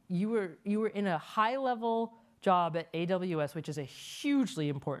you were in a high-level job at AWS, which is a hugely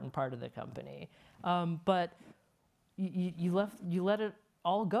important part of the company, but you let it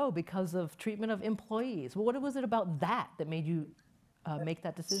all go because of treatment of employees? What was it about that made you make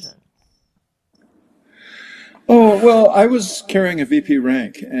that decision? Oh, well, I was carrying a VP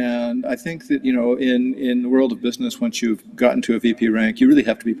rank, and I think that, in the world of business, once you've gotten to a VP rank, you really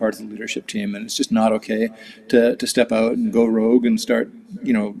have to be part of the leadership team, and it's just not okay to step out and go rogue and start,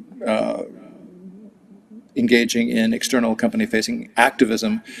 engaging in external company-facing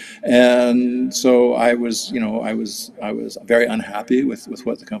activism. And so I was very unhappy with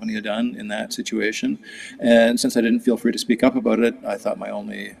what the company had done in that situation. And since I didn't feel free to speak up about it, I thought my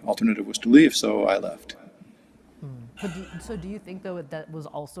only alternative was to leave, so I left. So do you think, though, that was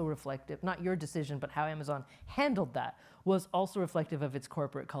also reflective, not your decision, but how Amazon handled that, was also reflective of its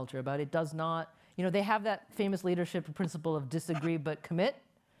corporate culture, about it does not, they have that famous leadership principle of disagree but commit,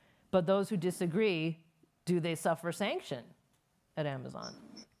 but those who disagree, do they suffer sanction at Amazon?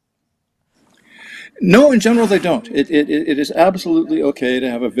 No, in general, they don't. It is absolutely okay to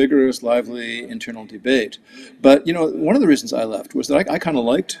have a vigorous, lively internal debate. But, one of the reasons I left was that I kind of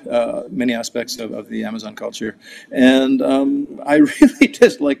liked many aspects of the Amazon culture. And I really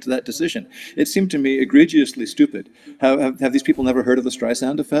disliked that decision. It seemed to me egregiously stupid. Have these people never heard of the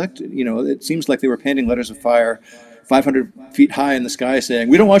Streisand effect? It seems like they were painting letters of fire 500 feet high in the sky saying,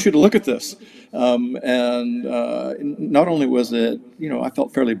 we don't want you to look at this. And not only was it, I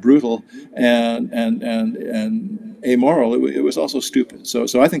felt fairly brutal and amoral, it was also stupid.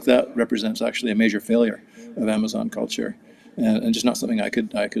 So I think that represents actually a major failure of Amazon culture, and just not something I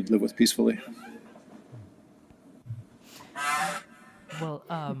could live with peacefully. Well,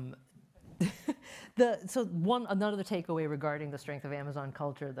 another takeaway regarding the strength of Amazon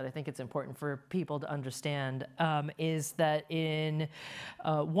culture that I think it's important for people to understand is that in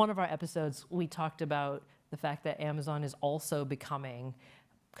one of our episodes, we talked about the fact that Amazon is also becoming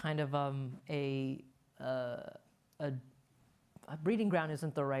kind of a breeding ground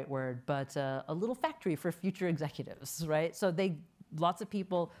isn't the right word, but a little factory for future executives, right? So lots of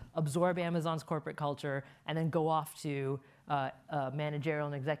people absorb Amazon's corporate culture and then go off to managerial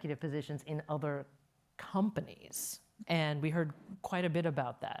and executive positions in other companies. And we heard quite a bit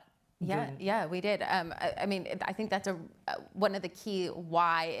about that. Yeah, we did. I mean, I think that's one of the key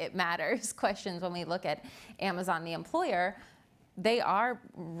why it matters questions when we look at Amazon, the employer. They are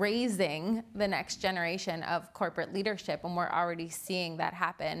raising the next generation of corporate leadership, and we're already seeing that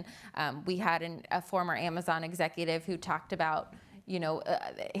happen. We had a former Amazon executive who talked about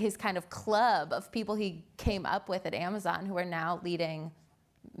his kind of club of people he came up with at Amazon who are now leading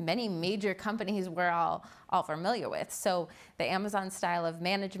many major companies we're all familiar with. So the Amazon style of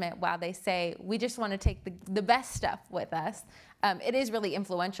management, while they say, we just want to take the best stuff with us, it is really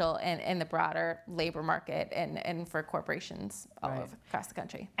influential in the broader labor market and for corporations all over across the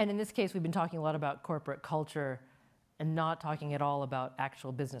country. And in this case, we've been talking a lot about corporate culture and not talking at all about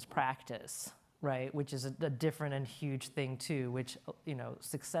actual business practice, right? Which is a different and huge thing too, which,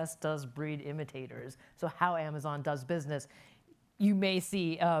 success does breed imitators. So how Amazon does business, you may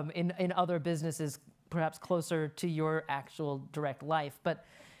see in other businesses, perhaps closer to your actual direct life. But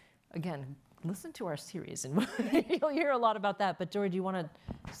again, listen to our series and you'll hear a lot about that. But Jory, do you want to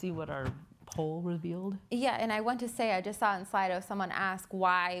see what our poll revealed? Yeah, and I want to say, I just saw in Slido someone ask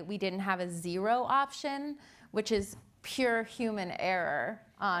why we didn't have a 0 option, which is pure human error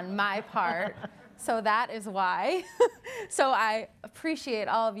on my part. So that is why. So I appreciate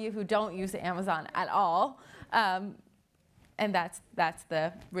all of you who don't use Amazon at all. And that's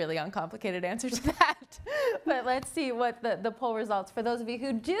the really uncomplicated answer to that. But let's see what the poll results for those of you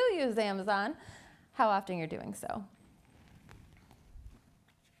who do use Amazon, how often you're doing so.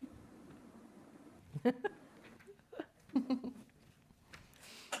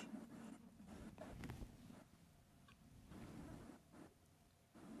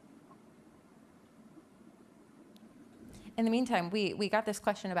 In the meantime, we got this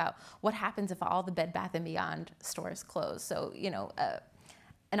question about what happens if all the Bed Bath & Beyond stores close. So,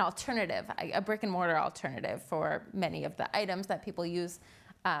 an alternative, a brick and mortar alternative for many of the items that people use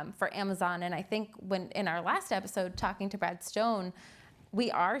for Amazon. And I think in our last episode, talking to Brad Stone,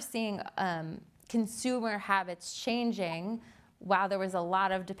 we are seeing consumer habits changing. While there was a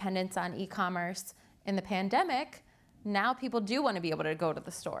lot of dependence on e-commerce in the pandemic, now people do want to be able to go to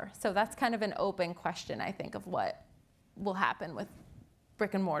the store. So that's kind of an open question, I think, of what will happen with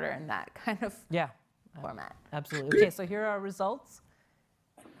brick and mortar in that kind of format. Absolutely. Okay, so here are our results.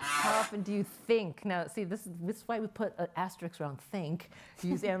 How often do you think? Now, see, this is why we put an asterisk around think.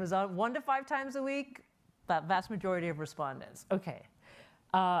 Use Amazon 1 to 5 times a week. That vast majority of respondents. Okay.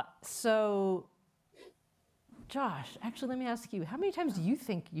 So, Josh, actually, let me ask you, how many times do you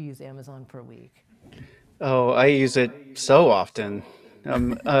think you use Amazon per week? Oh, I use it so often.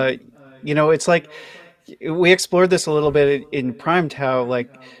 It's like, we explored this a little bit in Primed, how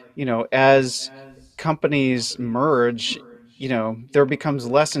as companies merge, there becomes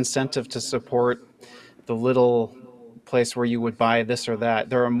less incentive to support the little place where you would buy this or that.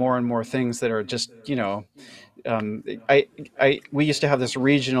 There are more and more things that are just, we used to have this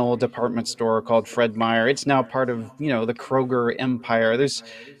regional department store called Fred Meyer. It's now part of, the Kroger empire.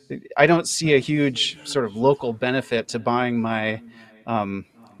 I don't see a huge sort of local benefit to buying my,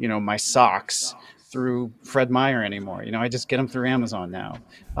 my socks through Fred Meyer anymore. I just get them through Amazon now.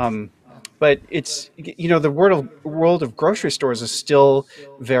 but it's, the world of grocery stores is still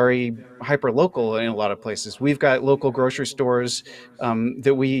very hyper local in a lot of places. We've got local grocery stores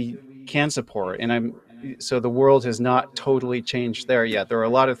that we can support, and so the world has not totally changed there yet. There are a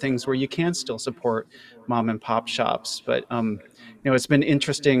lot of things where you can still support mom and pop shops, but it's been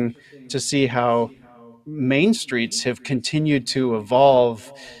interesting to see how main streets have continued to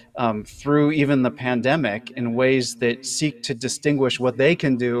evolve through even the pandemic in ways that seek to distinguish what they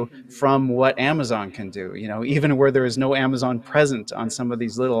can do from what Amazon can do. Even where there is no Amazon present on some of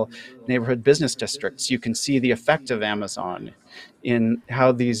these little neighborhood business districts, you can see the effect of Amazon in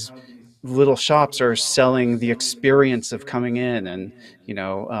how these little shops are selling the experience of coming in and,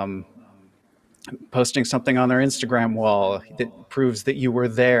 posting something on their Instagram wall that proves that you were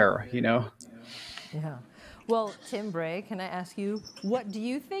there. Yeah. Well, Tim Bray, can I ask you, what do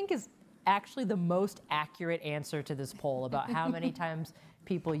you think is actually the most accurate answer to this poll about how many times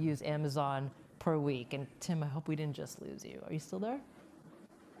people use Amazon per week? And Tim, I hope we didn't just lose you. Are you still there?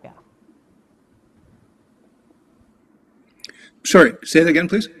 Yeah. Sorry, say that again,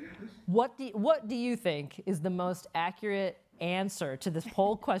 please. What do you think is the most accurate answer to this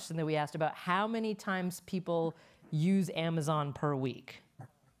poll question that we asked about how many times people use Amazon per week?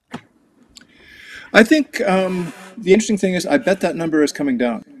 I think the interesting thing is I bet that number is coming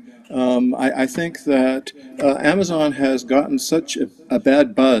down. I think that Amazon has gotten such a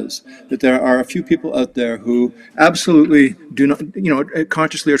bad buzz that there are a few people out there who absolutely do not,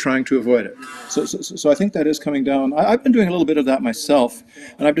 consciously are trying to avoid it. So I think that is coming down. I've been doing a little bit of that myself,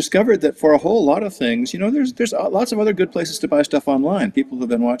 and I've discovered that for a whole lot of things, there's lots of other good places to buy stuff online. People have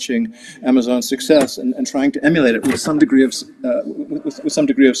been watching Amazon's success and trying to emulate it with some degree of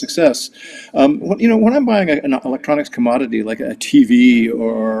success. When I'm buying an electronics commodity like a TV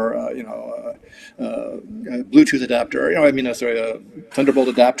or a Bluetooth adapter, a Thunderbolt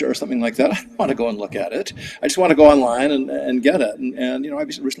adapter or something like that, I don't want to go and look at it. I just want to go online and get it. And I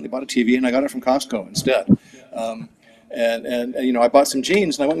recently bought a TV and I got it from Costco instead. And I bought some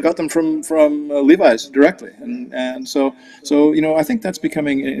jeans and I went and got them from Levi's directly. And so I think that's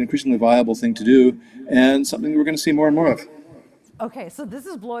becoming an increasingly viable thing to do and something we're going to see more and more of. Okay, so this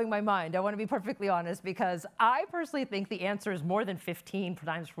is blowing my mind. I want to be perfectly honest because I personally think the answer is more than 15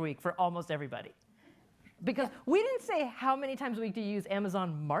 times per week for almost everybody. Because we didn't say how many times a week do you use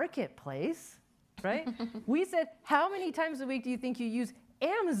Amazon Marketplace, right? We said how many times a week do you think you use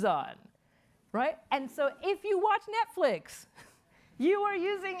Amazon, right? And so if you watch Netflix, you are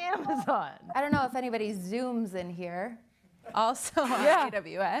using Amazon. I don't know if anybody Zooms in here. Also on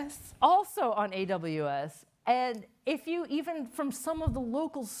AWS. Also on AWS. And if you, even from some of the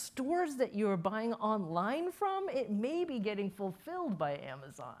local stores that you're buying online from, it may be getting fulfilled by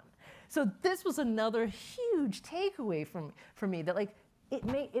Amazon. So this was another huge takeaway for me that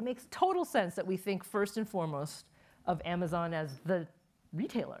it makes total sense that we think first and foremost of Amazon as the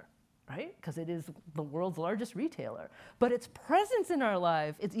retailer, right? Because it is the world's largest retailer. But its presence in our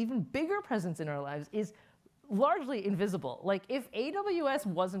lives, its even bigger presence in our lives is largely invisible. Like if AWS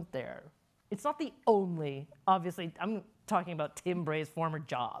wasn't there, it's not the only, obviously, I'm talking about Tim Bray's former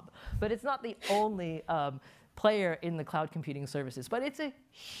job, but it's not the only player in the cloud computing services, but it's a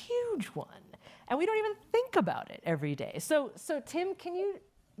huge one. And we don't even think about it every day. So Tim, can you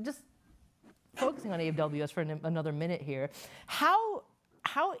just, focusing on AWS for another minute here, how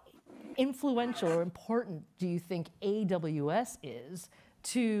influential or important do you think AWS is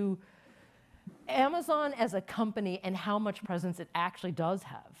to Amazon as a company and how much presence it actually does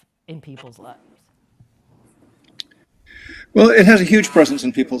have in people's lives? Well, it has a huge presence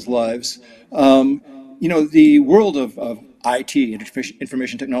in people's lives. The world of IT,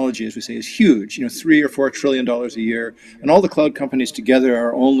 information technology, as we say, is huge. $3 or $4 trillion a year, and all the cloud companies together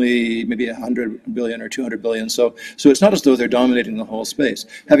are only maybe 100 billion or 200 billion. So it's not as though they're dominating the whole space.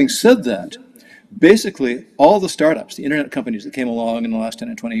 Having said that, basically all the startups, the internet companies that came along in the last 10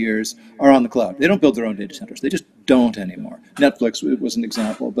 and 20 years are on the cloud. They don't build their own data centers. They just don't anymore. Netflix was an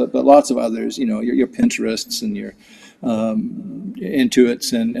example, but lots of others, your Pinterests and your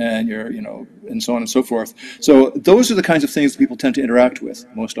Intuits and your, and so on and so forth. So those are the kinds of things that people tend to interact with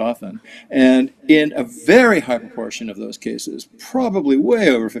most often. And in a very high proportion of those cases, probably way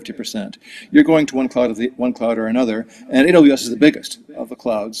over 50%, you're going to one cloud or another, and AWS is the biggest of the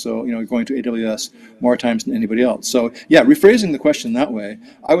clouds. So, you're going to AWS more times than anybody else. So yeah, rephrasing the question that way,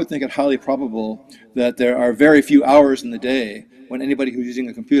 I would think it highly probable that there are very few hours in the day when anybody who's using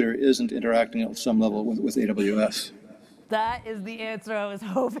a computer isn't interacting at some level with AWS. That is the answer I was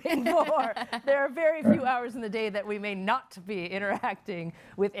hoping for. There are very few hours in the day that we may not be interacting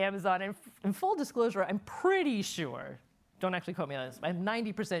with Amazon. And in full disclosure, I'm pretty sure don't actually quote me on this. I'm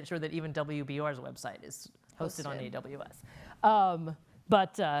 90% sure that even WBUR's website is hosted on AWS.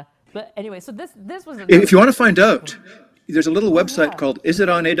 But anyway, so this was. If you want to find out, there's a little website called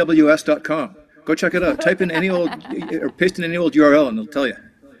isitonaws.com. Go check it out. Type in any old, or paste in any old URL, and it'll tell you.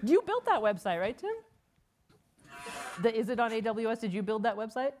 You built that website, right, Tim? The Is It on AWS? Did you build that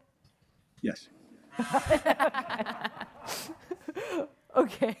website? Yes.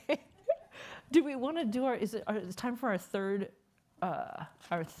 Okay. Do we want to do it's time for our third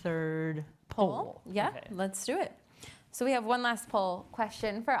poll? Yeah, Okay. let's do it. So we have one last poll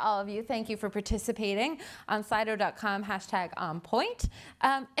question for all of you. Thank you for participating on Slido.com, #OnPoint.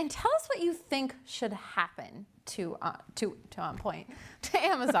 And tell us what you think should happen to OnPoint, to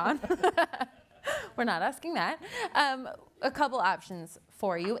Amazon. We're not asking that. A couple options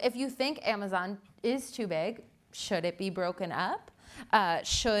for you. If you think Amazon is too big, should it be broken up?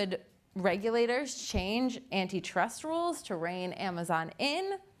 Should regulators change antitrust rules to rein Amazon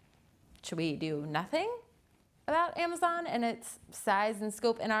in? Should we do nothing about Amazon and its size and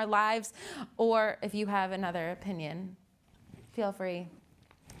scope in our lives? Or if you have another opinion, feel free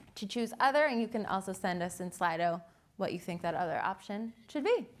to choose other, and you can also send us in Slido what you think that other option should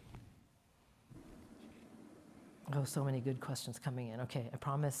be. Oh, so many good questions coming in. Okay, I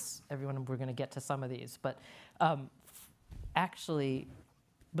promise everyone we're going to get to some of these. But actually,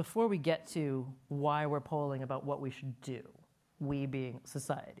 before we get to why we're polling about what we should do, we being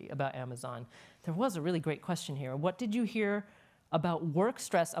society, about Amazon, there was a really great question here. What did you hear about work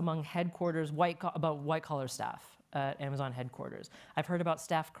stress among headquarters, about white-collar staff at Amazon headquarters? I've heard about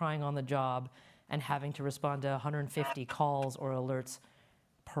staff crying on the job and having to respond to 150 calls or alerts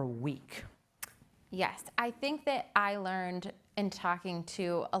per week. Yes, I think that I learned in talking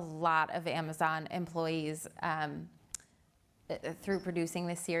to a lot of Amazon employees through producing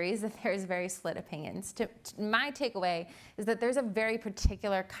this series that there's very split opinions. My takeaway is that there's a very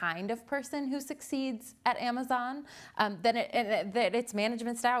particular kind of person who succeeds at Amazon, that its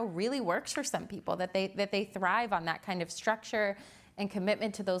management style really works for some people, that they thrive on that kind of structure and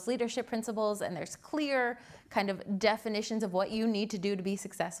commitment to those leadership principles, and there's clear kind of definitions of what you need to do to be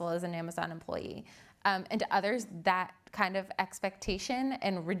successful as an Amazon employee. And to others, that kind of expectation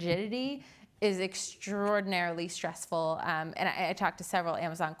and rigidity is extraordinarily stressful. And I talked to several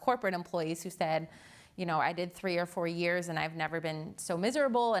Amazon corporate employees who said, you know, I did 3 or 4 years and I've never been so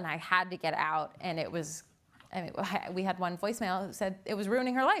miserable, and I had to get out, and it was, I mean, we had one voicemail who said it was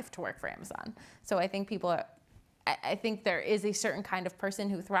ruining her life to work for Amazon. So I think I think there is a certain kind of person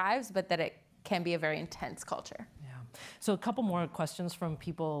who thrives, but that it can be a very intense culture. Yeah. So a couple more questions from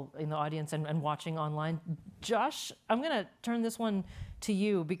people in the audience and watching online. Josh, I'm going to turn this one to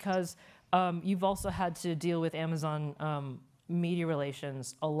you because you've also had to deal with Amazon media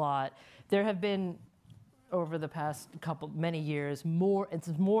relations a lot. There have been, over the past many years, more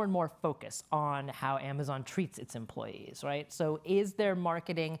and more focus on how Amazon treats its employees, right? So is their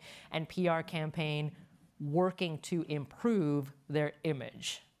marketing and PR campaign working to improve their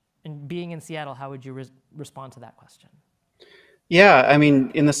image? And being in Seattle, how would you respond to that question? Yeah, I mean,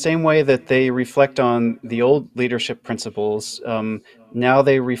 in the same way that they reflect on the old leadership principles, now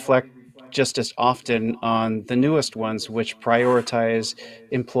they reflect just as often on the newest ones, which prioritize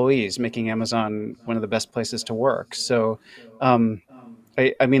employees, making Amazon one of the best places to work. So, I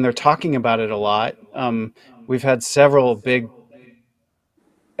mean, they're talking about it a lot. We've had several big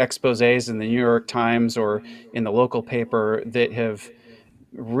exposés in the New York Times or in the local paper that have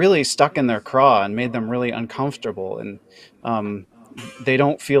really stuck in their craw and made them really uncomfortable. And they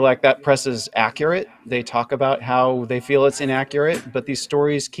don't feel like that press is accurate. They talk about how they feel it's inaccurate, but these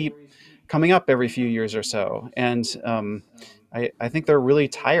stories keep coming up every few years or so. And I think they're really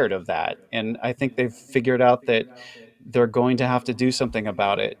tired of that. And I think they've figured out that they're going to have to do something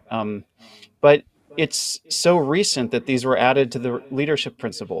about it. But it's so recent that these were added to the leadership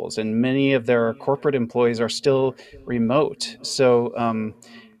principles, and many of their corporate employees are still remote. So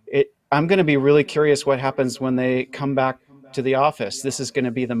I'm going to be really curious what happens when they come back to the office. This is going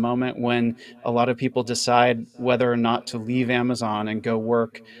to be the moment when a lot of people decide whether or not to leave Amazon and go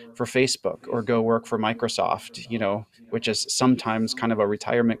work for Facebook or go work for Microsoft, you know, which is sometimes kind of a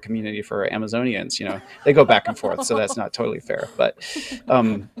retirement community for Amazonians. You know, they go back and forth, so that's not totally fair. But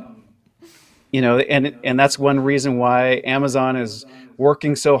you know, and that's one reason why Amazon is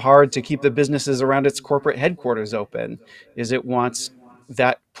working so hard to keep the businesses around its corporate headquarters open, is it wants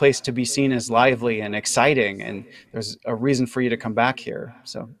that place to be seen as lively and exciting, and there's a reason for you to come back here.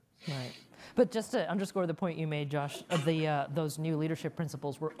 So, right. But just to underscore the point you made, Josh, those new leadership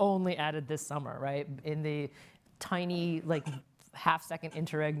principles were only added this summer, right? In the tiny, like, half-second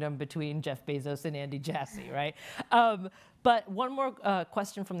interregnum between Jeff Bezos and Andy Jassy, right? But one more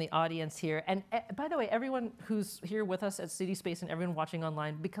question from the audience here. And by the way, everyone who's here with us at City Space and everyone watching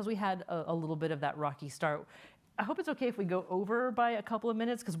online, because we had a little bit of that rocky start, I hope it's okay if we go over by a couple of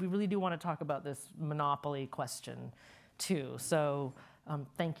minutes, because we really do want to talk about this monopoly question too. So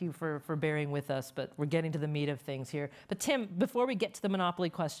thank you for bearing with us, but we're getting to the meat of things here. But Tim, before we get to the monopoly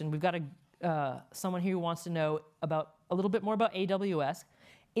question, we've got someone here who wants to know about a little bit more about AWS.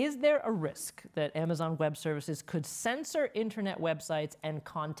 Is there a risk that Amazon Web Services could censor internet websites and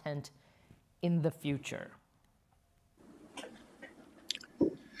content in the future?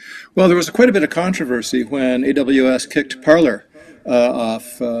 Well, there was quite a bit of controversy when AWS kicked Parler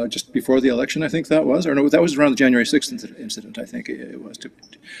off just before the election, I think that was, or no, that was around the January 6th incident, I think it was.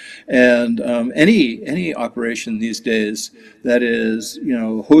 And any operation these days that is,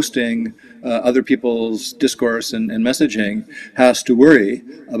 hosting other people's discourse and messaging has to worry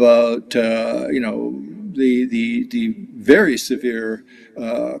about, the very severe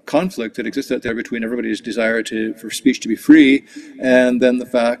conflict that exists out there between everybody's desire for speech to be free, and then the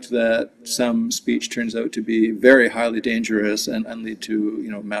fact that some speech turns out to be very highly dangerous and lead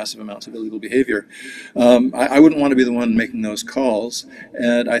to massive amounts of illegal behavior. I wouldn't want to be the one making those calls,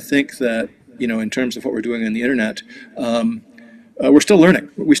 and I think that in terms of what we're doing on the internet, we're still learning.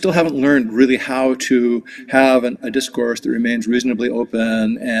 We still haven't learned really how to have a discourse that remains reasonably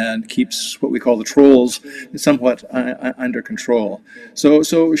open and keeps what we call the trolls somewhat under control.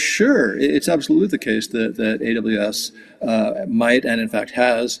 So sure, it's absolutely the case that AWS might, and in fact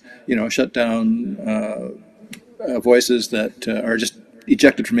has, shut down voices that are just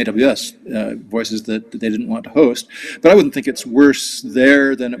ejected from AWS, voices that they didn't want to host. But I wouldn't think it's worse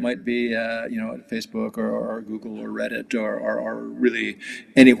there than it might be, at Facebook or Google or Reddit or really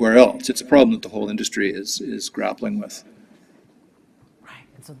anywhere else. It's a problem that the whole industry is grappling with. Right,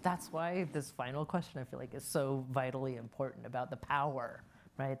 and so that's why this final question, I feel like, is so vitally important about the power,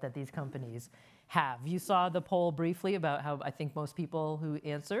 right, that these companies have. You saw the poll briefly about how I think most people who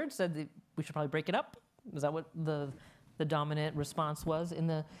answered said that we should probably break it up. Is that what the dominant response was in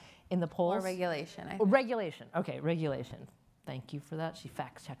the polls? Or regulation, I think. Regulation. Okay, regulation. Thank you for that. She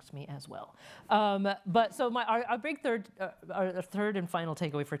fact checks me as well. But so our big third and final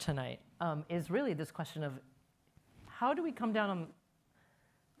takeaway for tonight is really this question of how do we come down on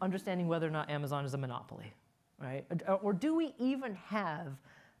understanding whether or not Amazon is a monopoly, right? Or do we even have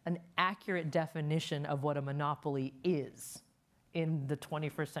an accurate definition of what a monopoly is in the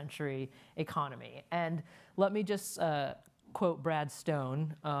 21st century economy? And let me just quote Brad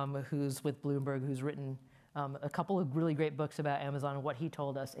Stone, who's with Bloomberg, who's written a couple of really great books about Amazon and what he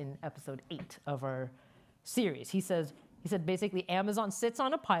told us in episode 8 of our series. He said basically Amazon sits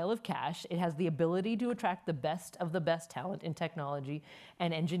on a pile of cash. It has the ability to attract the best of the best talent in technology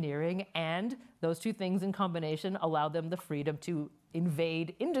and engineering, and those two things in combination allow them the freedom to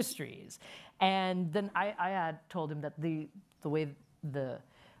invade industries. And then I had told him that the way the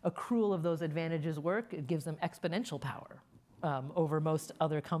accrual of those advantages work, it gives them exponential power over most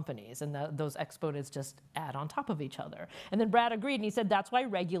other companies, and those exponents just add on top of each other. And then Brad agreed, and he said that's why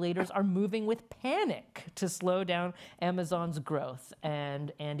regulators are moving with panic to slow down Amazon's growth.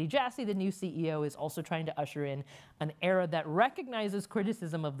 And Andy Jassy, the new CEO, is also trying to usher in an era that recognizes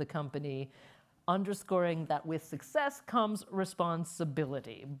criticism of the company, underscoring that with success comes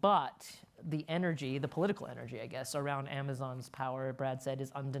responsibility. But the energy, the political energy, I guess, around Amazon's power, Brad said,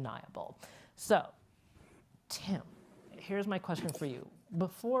 is undeniable. So, Tim, here's my question for you.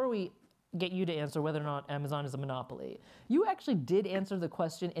 Before we get you to answer whether or not Amazon is a monopoly, you actually did answer the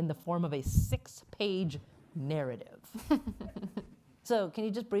question in the form of a 6-page narrative. So can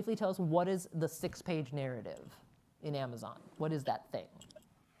you just briefly tell us what is the 6-page narrative in Amazon? What is that thing?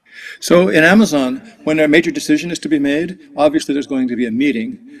 So in Amazon, when a major decision is to be made, obviously there's going to be a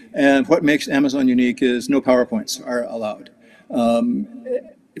meeting. And what makes Amazon unique is no PowerPoints are allowed.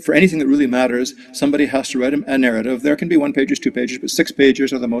 For anything that really matters, somebody has to write a narrative. There can be 1 pages, 2 pages, but 6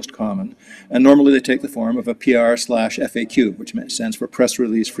 pages are the most common. And normally they take the form of a PR/FAQ, which stands for Press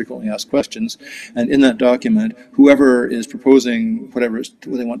Release Frequently Asked Questions. And in that document, whoever is proposing whatever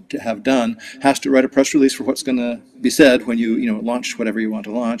they want to have done has to write a press release for what's going to be said when you launch whatever you want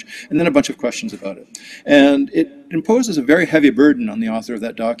to launch, and then a bunch of questions about it. And it imposes a very heavy burden on the author of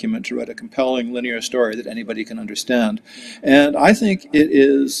that document to write a compelling linear story that anybody can understand. And I think it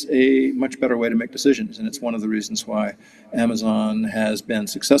is a much better way to make decisions, and it's one of the reasons why Amazon has been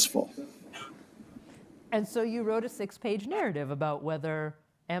successful. And so you wrote a 6-page narrative about whether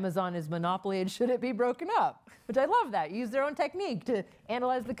Amazon is monopoly and should it be broken up, which I love that. You used their own technique to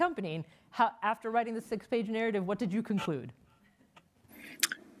analyze the company. And after writing the 6-page narrative, what did you conclude?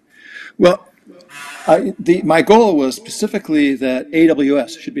 Well, my goal was specifically that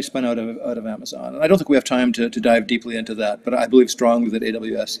AWS should be spun out of Amazon. And I don't think we have time to dive deeply into that, but I believe strongly that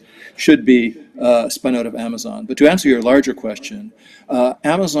AWS should be spun out of Amazon. But to answer your larger question,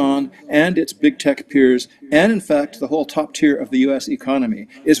 Amazon and its big tech peers, and in fact the whole top tier of the US economy,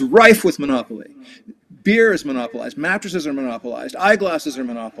 is rife with monopoly. Beer is monopolized, mattresses are monopolized, eyeglasses are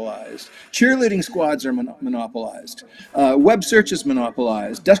monopolized, cheerleading squads are monopolized, web search is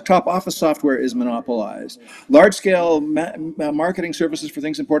monopolized, desktop office software is monopolized, large-scale marketing services for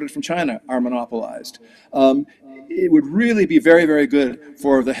things imported from China are monopolized. It would really be very, very good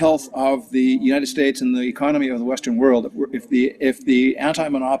for the health of the United States and the economy of the Western world if the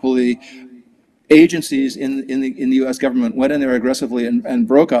anti-monopoly agencies in the U.S. government went in there aggressively and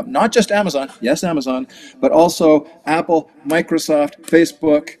broke up not just Amazon, yes Amazon, but also Apple, Microsoft,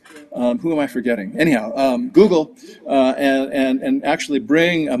 Facebook, who am I forgetting? Anyhow, Google, and actually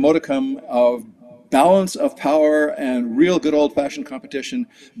bring a modicum of balance of power and real good old-fashioned competition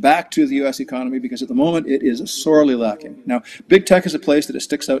back to the U.S. economy, because at the moment it is sorely lacking. Now, big tech is a place that it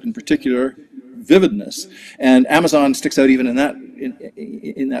sticks out in particular vividness, and Amazon sticks out even in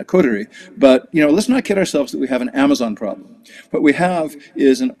that coterie. But let's not kid ourselves that we have an Amazon problem. What we have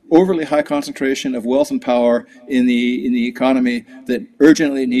is an overly high concentration of wealth and power in the economy that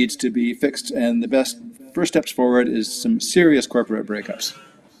urgently needs to be fixed, and the best first steps forward is some serious corporate breakups.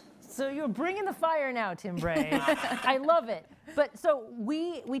 So you're bringing the fire now, Tim Bray. I love it. But so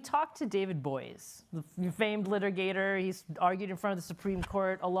we talked to David Boies, the famed litigator. He's argued in front of the Supreme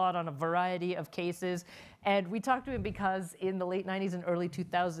Court a lot on a variety of cases. And we talked to him because in the late 90s and early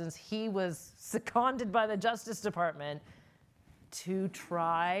 2000s, he was seconded by the Justice Department to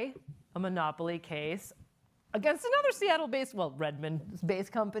try a monopoly case against another Seattle-based, well,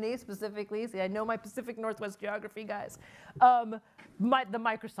 Redmond-based company specifically. See, I know my Pacific Northwest geography, guys. The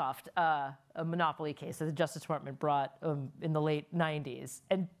Microsoft monopoly case that the Justice Department brought in the late 90s.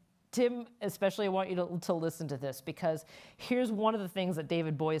 And Tim, especially, I want you to listen to this, because here's one of the things that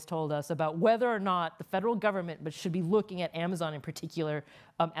David Boies told us about whether or not the federal government should be looking at Amazon in particular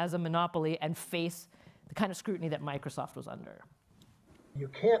as a monopoly and face the kind of scrutiny that Microsoft was under. You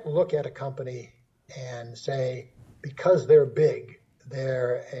can't look at a company and say, because they're big,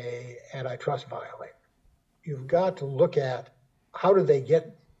 they're an antitrust violator. You've got to look at, how did they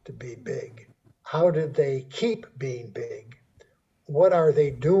get to be big? How did they keep being big? What are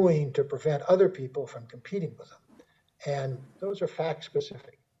they doing to prevent other people from competing with them? And those are fact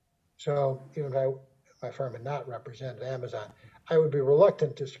specific. So even if my firm had not represented Amazon, I would be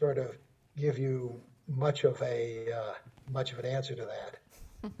reluctant to sort of give you much of an answer to that.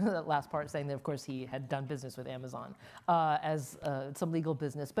 That last part saying that, of course, he had done business with Amazon as some legal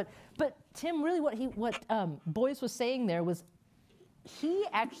business. But Tim, really what Boies was saying there was he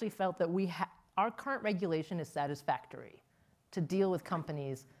actually felt that our current regulation is satisfactory to deal with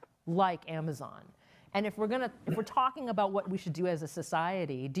companies like Amazon. And if we're talking about what we should do as a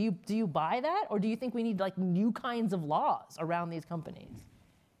society, do you buy that, or do you think we need like new kinds of laws around these companies?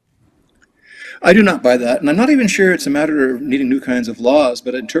 I do not buy that, and I'm not even sure it's a matter of needing new kinds of laws,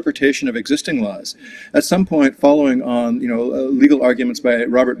 but interpretation of existing laws. At some point, following on legal arguments by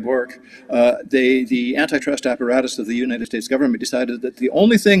Robert Bork, the antitrust apparatus of the United States government decided that the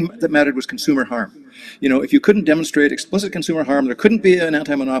only thing that mattered was consumer harm. If you couldn't demonstrate explicit consumer harm, there couldn't be an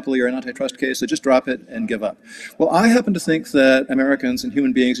anti-monopoly or an antitrust case, so just drop it and give up. Well, I happen to think that Americans and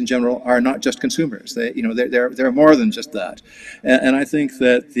human beings in general are not just consumers. They're more than just that. And I think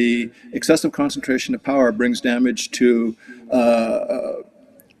that the excessive concentration of power brings damage to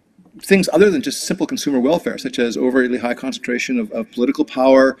things other than just simple consumer welfare, such as overly high concentration of political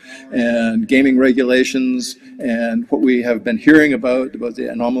power and gaming regulations, and what we have been hearing about the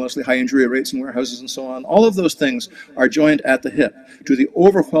anomalously high injury rates in warehouses and so on. All of those things are joined at the hip to the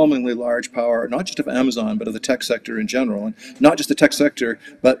overwhelmingly large power, not just of Amazon, but of the tech sector in general, and not just the tech sector,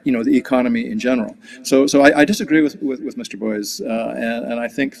 but the economy in general. So I disagree with Mr. Boies, and I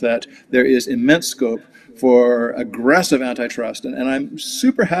think that there is immense scope for aggressive antitrust, and I'm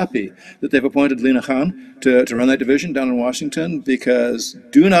super happy that they've appointed Lena Khan to run that division down in Washington, because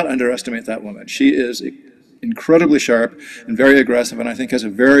do not underestimate that woman. She is incredibly sharp and very aggressive, and I think has a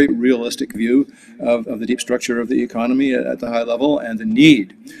very realistic view of the deep structure of the economy at the high level and the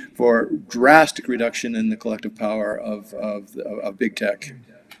need for drastic reduction in the collective power of big tech.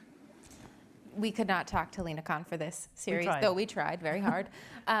 We could not talk to Lena Khan for this series, though we tried very hard.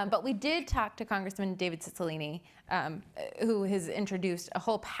 But we did talk to Congressman David Cicilline, who has introduced a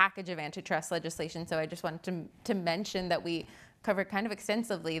whole package of antitrust legislation. So I just wanted to mention that we covered kind of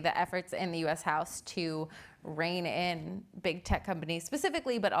extensively the efforts in the U.S. House to rein in big tech companies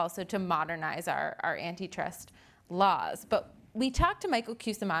specifically, but also to modernize our antitrust laws. But we talked to Michael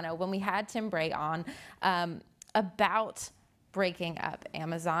Cusimano when we had Tim Bray on about breaking up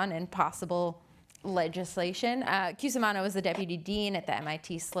Amazon and possible legislation. Cusimano is the deputy dean at the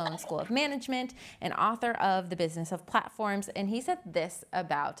MIT Sloan School of Management and author of The Business of Platforms. And he said this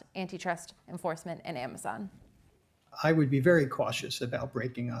about antitrust enforcement and Amazon. I would be very cautious about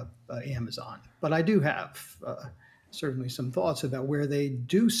breaking up Amazon, but I do have certainly some thoughts about where they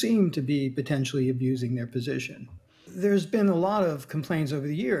do seem to be potentially abusing their position. There's been a lot of complaints over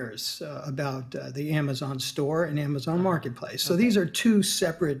the years about the Amazon store and Amazon Marketplace. So these are two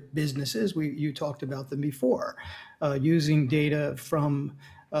separate businesses. You talked about them before, using data from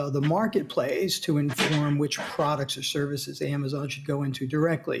the marketplace to inform which products or services Amazon should go into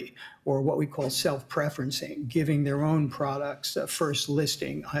directly, or what we call self-preferencing, giving their own products first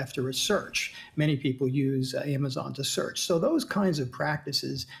listing after a search. Many people use Amazon to search. So those kinds of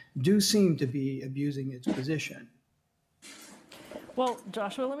practices do seem to be abusing its position. Well,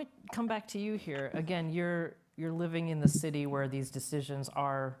 Joshua, let me come back to you here. Again, you're living in the city where these decisions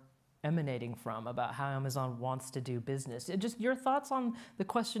are emanating from about how Amazon wants to do business. Just your thoughts on the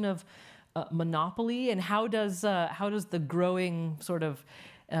question of monopoly, and how does the growing sort of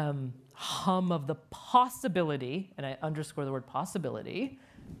hum of the possibility, and I underscore the word possibility,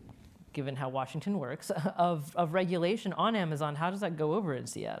 given how Washington works, of regulation on Amazon, how does that go over in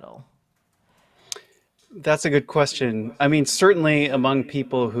Seattle? That's a good question. I mean, certainly among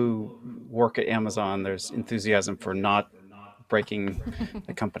people who work at Amazon, there's enthusiasm for not breaking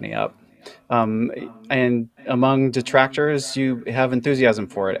the company up. And among detractors, you have enthusiasm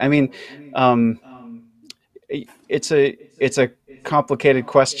for it. I mean, it's a complicated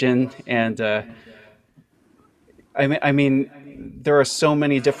question, and I mean, there are so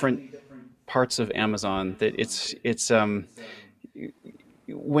many different parts of Amazon that it's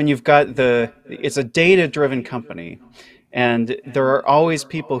when you've got it's a data-driven company, and there are always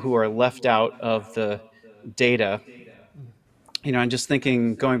people who are left out of the data. You know, I'm just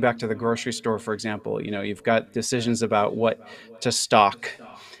thinking, going back to the grocery store, for example, you know, you've got decisions about what to stock,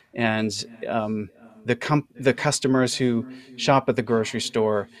 and the customers who shop at the grocery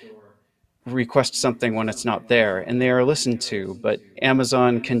store request something when it's not there, and they are listened to, but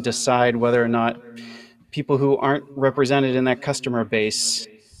Amazon can decide whether or not people who aren't represented in that customer base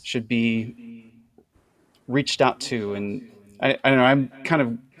should be reached out to. And I don't know, I'm kind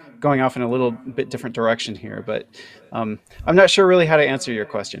of going off in a little bit different direction here, but I'm not sure really how to answer your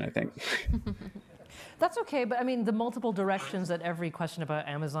question, I think. That's okay, but I mean, the multiple directions that every question about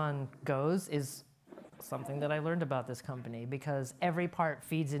Amazon goes is something that I learned about this company, because every part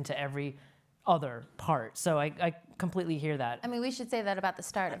feeds into every other part. So I completely hear that. I mean, we should say that about the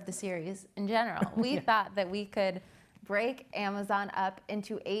start of the series in general. We thought that we could break Amazon up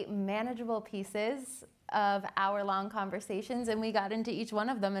into 8 manageable pieces of hour-long conversations, and we got into each one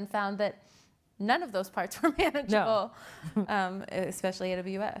of them and found that none of those parts were manageable, especially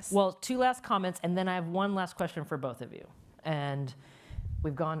AWS. Well, 2 last comments, and then I have 1 last question for both of you. And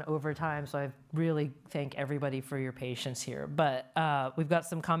we've gone over time, so I really thank everybody for your patience here. But we've got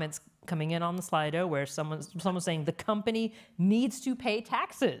some comments coming in on the Slido where someone's saying the company needs to pay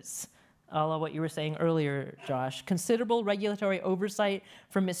taxes. A la what you were saying earlier, Josh. Considerable regulatory oversight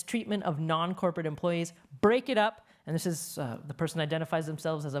for mistreatment of non-corporate employees. Break it up. And this is, the person identifies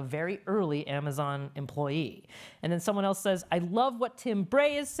themselves as a very early Amazon employee. And then someone else says, I love what Tim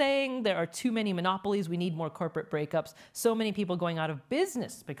Bray is saying. There are too many monopolies. We need more corporate breakups. So many people going out of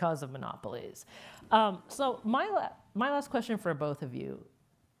business because of monopolies. So my last question for both of you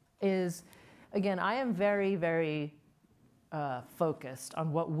is, again, I am very, very focused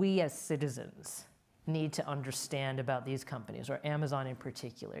on what we as citizens need to understand about these companies, or Amazon in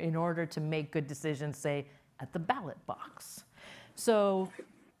particular, in order to make good decisions, say, at the ballot box. So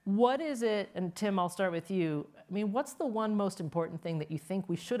what is it, and Tim, I'll start with you. I mean, what's the one most important thing that you think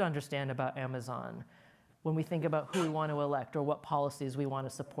we should understand about Amazon when we think about who we want to elect or what policies we want to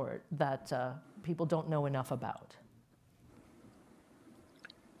support that people don't know enough about?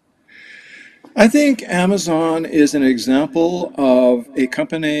 I think Amazon is an example of a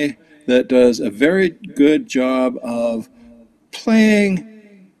company that does a very good job of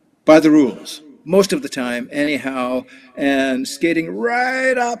playing by the rules, most of the time anyhow, and skating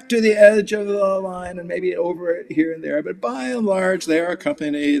right up to the edge of the line and maybe over it here and there. But by and large, they are a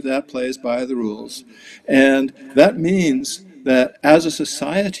company that plays by the rules. And that means that as a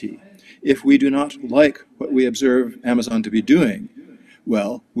society, if we do not like what we observe Amazon to be doing,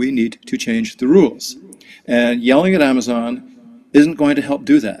 well, we need to change the rules. And yelling at Amazon isn't going to help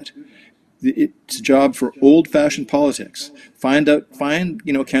do that. It's a job for old-fashioned politics. Find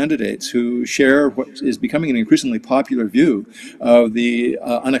candidates who share what is becoming an increasingly popular view of the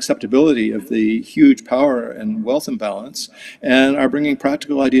unacceptability of the huge power and wealth imbalance, and are bringing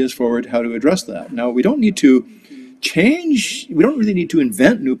practical ideas forward how to address that. Now, we don't need to we don't really need to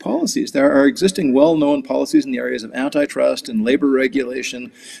invent new policies. There are existing well-known policies in the areas of antitrust and labor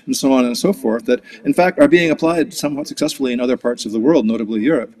regulation and so on and so forth that, in fact, are being applied somewhat successfully in other parts of the world, notably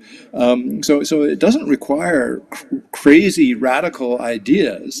Europe. So it doesn't require crazy radical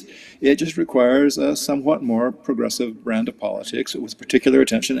ideas. It just requires a somewhat more progressive brand of politics with particular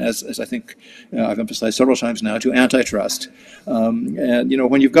attention, as I think I've emphasized several times now, to antitrust. And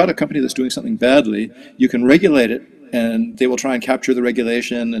when you've got a company that's doing something badly, you can regulate it, and they will try and capture the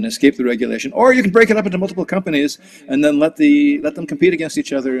regulation and escape the regulation, or you can break it up into multiple companies and then let them compete against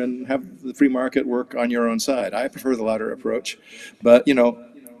each other and have the free market work on your own side. I prefer the latter approach, but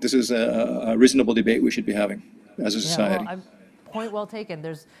this is a reasonable debate we should be having as a society. Well, point well taken.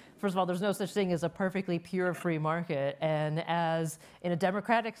 First of all, there's no such thing as a perfectly pure free market, and as in a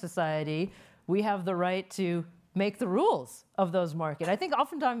democratic society, we have the right to make the rules of those markets. I think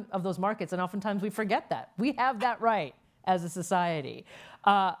oftentimes of those markets, and oftentimes we forget that. We have that right as a society.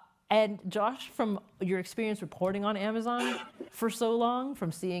 And Josh, from your experience reporting on Amazon for so long,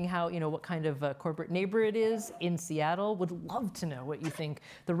 from seeing how, what kind of corporate neighbor it is in Seattle, would love to know what you think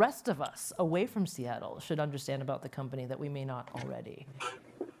the rest of us away from Seattle should understand about the company that we may not already.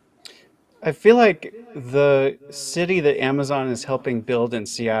 I feel like the city that Amazon is helping build in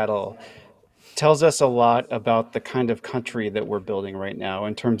Seattle tells us a lot about the kind of country that we're building right now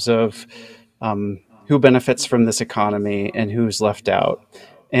in terms of who benefits from this economy and who's left out.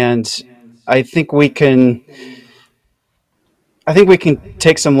 And I think we can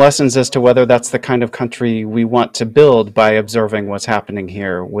take some lessons as to whether that's the kind of country we want to build by observing what's happening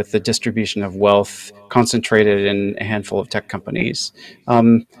here with the distribution of wealth concentrated in a handful of tech companies.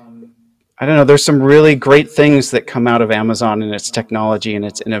 I don't know, there's some really great things that come out of Amazon and its technology and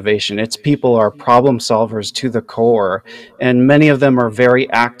its innovation. Its people are problem solvers to the core, and many of them are very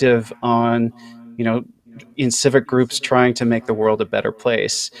active on, in civic groups trying to make the world a better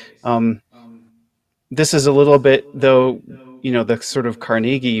place. This is a little bit, though, the sort of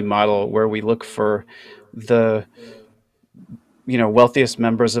Carnegie model where we look for the, wealthiest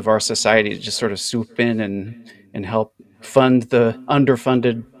members of our society to just sort of swoop in and help fund the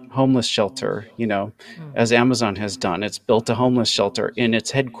underfunded homeless shelter, as Amazon has done. It's built a homeless shelter in its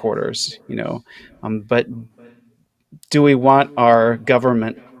headquarters, but do we want our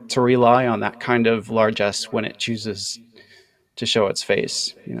government to rely on that kind of largesse when it chooses to show its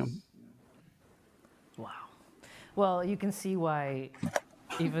face, Wow. Well, you can see why,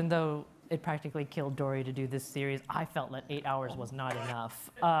 even though it practically killed Dory to do this series, I felt that 8 hours was not enough.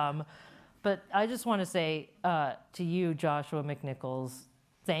 But I just want to say to you, Joshua McNichols,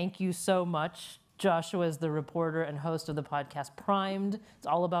 thank you so much. Joshua is the reporter and host of the podcast Primed. It's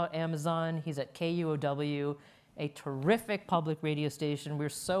all about Amazon. He's at KUOW, a terrific public radio station. We're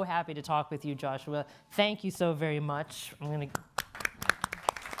so happy to talk with you, Joshua. Thank you so very much.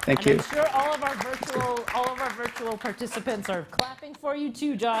 Thank you. I'm sure all of our virtual participants are clapping for you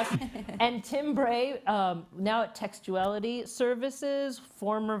too, Josh. And Tim Bray, now at Textuality Services,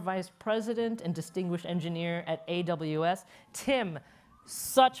 former vice president and distinguished engineer at AWS. Tim,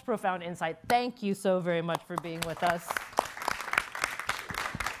 such profound insight. Thank you so very much for being with us.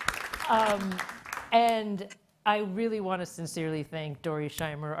 And I really want to sincerely thank Dory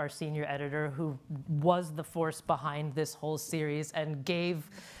Scheimer, our senior editor, who was the force behind this whole series and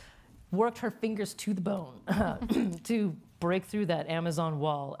worked her fingers to the bone to break through that Amazon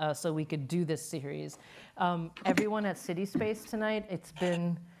wall so we could do this series. Everyone at CitySpace tonight, it's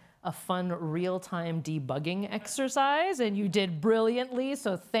been a fun real-time debugging exercise, and you did brilliantly,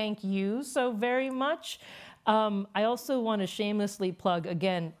 so thank you so very much. I also want to shamelessly plug,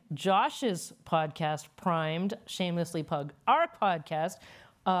 again, Josh's podcast, Primed, shamelessly plug our podcast,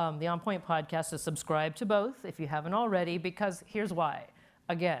 the On Point podcast, to subscribe to both if you haven't already, because here's why.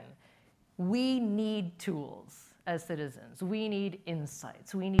 Again, we need tools as citizens. We need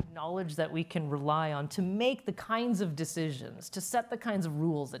insights. We need knowledge that we can rely on to make the kinds of decisions, to set the kinds of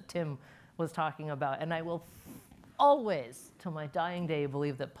rules that Tim was talking about. And I will always, till my dying day,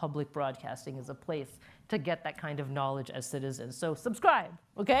 believe that public broadcasting is a place to get that kind of knowledge as citizens. So subscribe,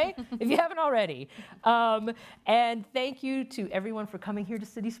 okay? If you haven't already. And thank you to everyone for coming here to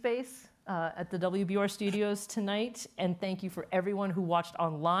CitySpace at the WBUR studios tonight. And thank you for everyone who watched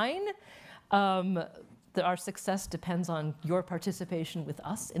online. Our success depends on your participation with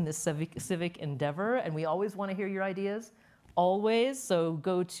us in this civic endeavor, and we always want to hear your ideas. always. So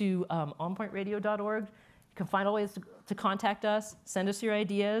go to onpointradio.org. You can find all ways to contact us, send us your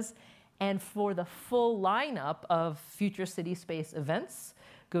ideas. And for the full lineup of future City Space events,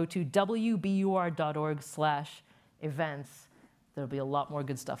 go to wbur.org/events. There'll be a lot more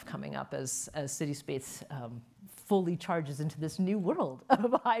good stuff coming up as City Space fully charges into this new world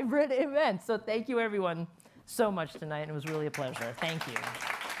of hybrid events. So thank you, everyone, so much tonight. It was really a pleasure. Thank you.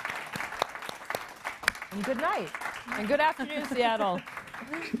 And good night. And good afternoon, Seattle.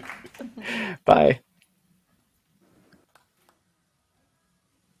 Bye.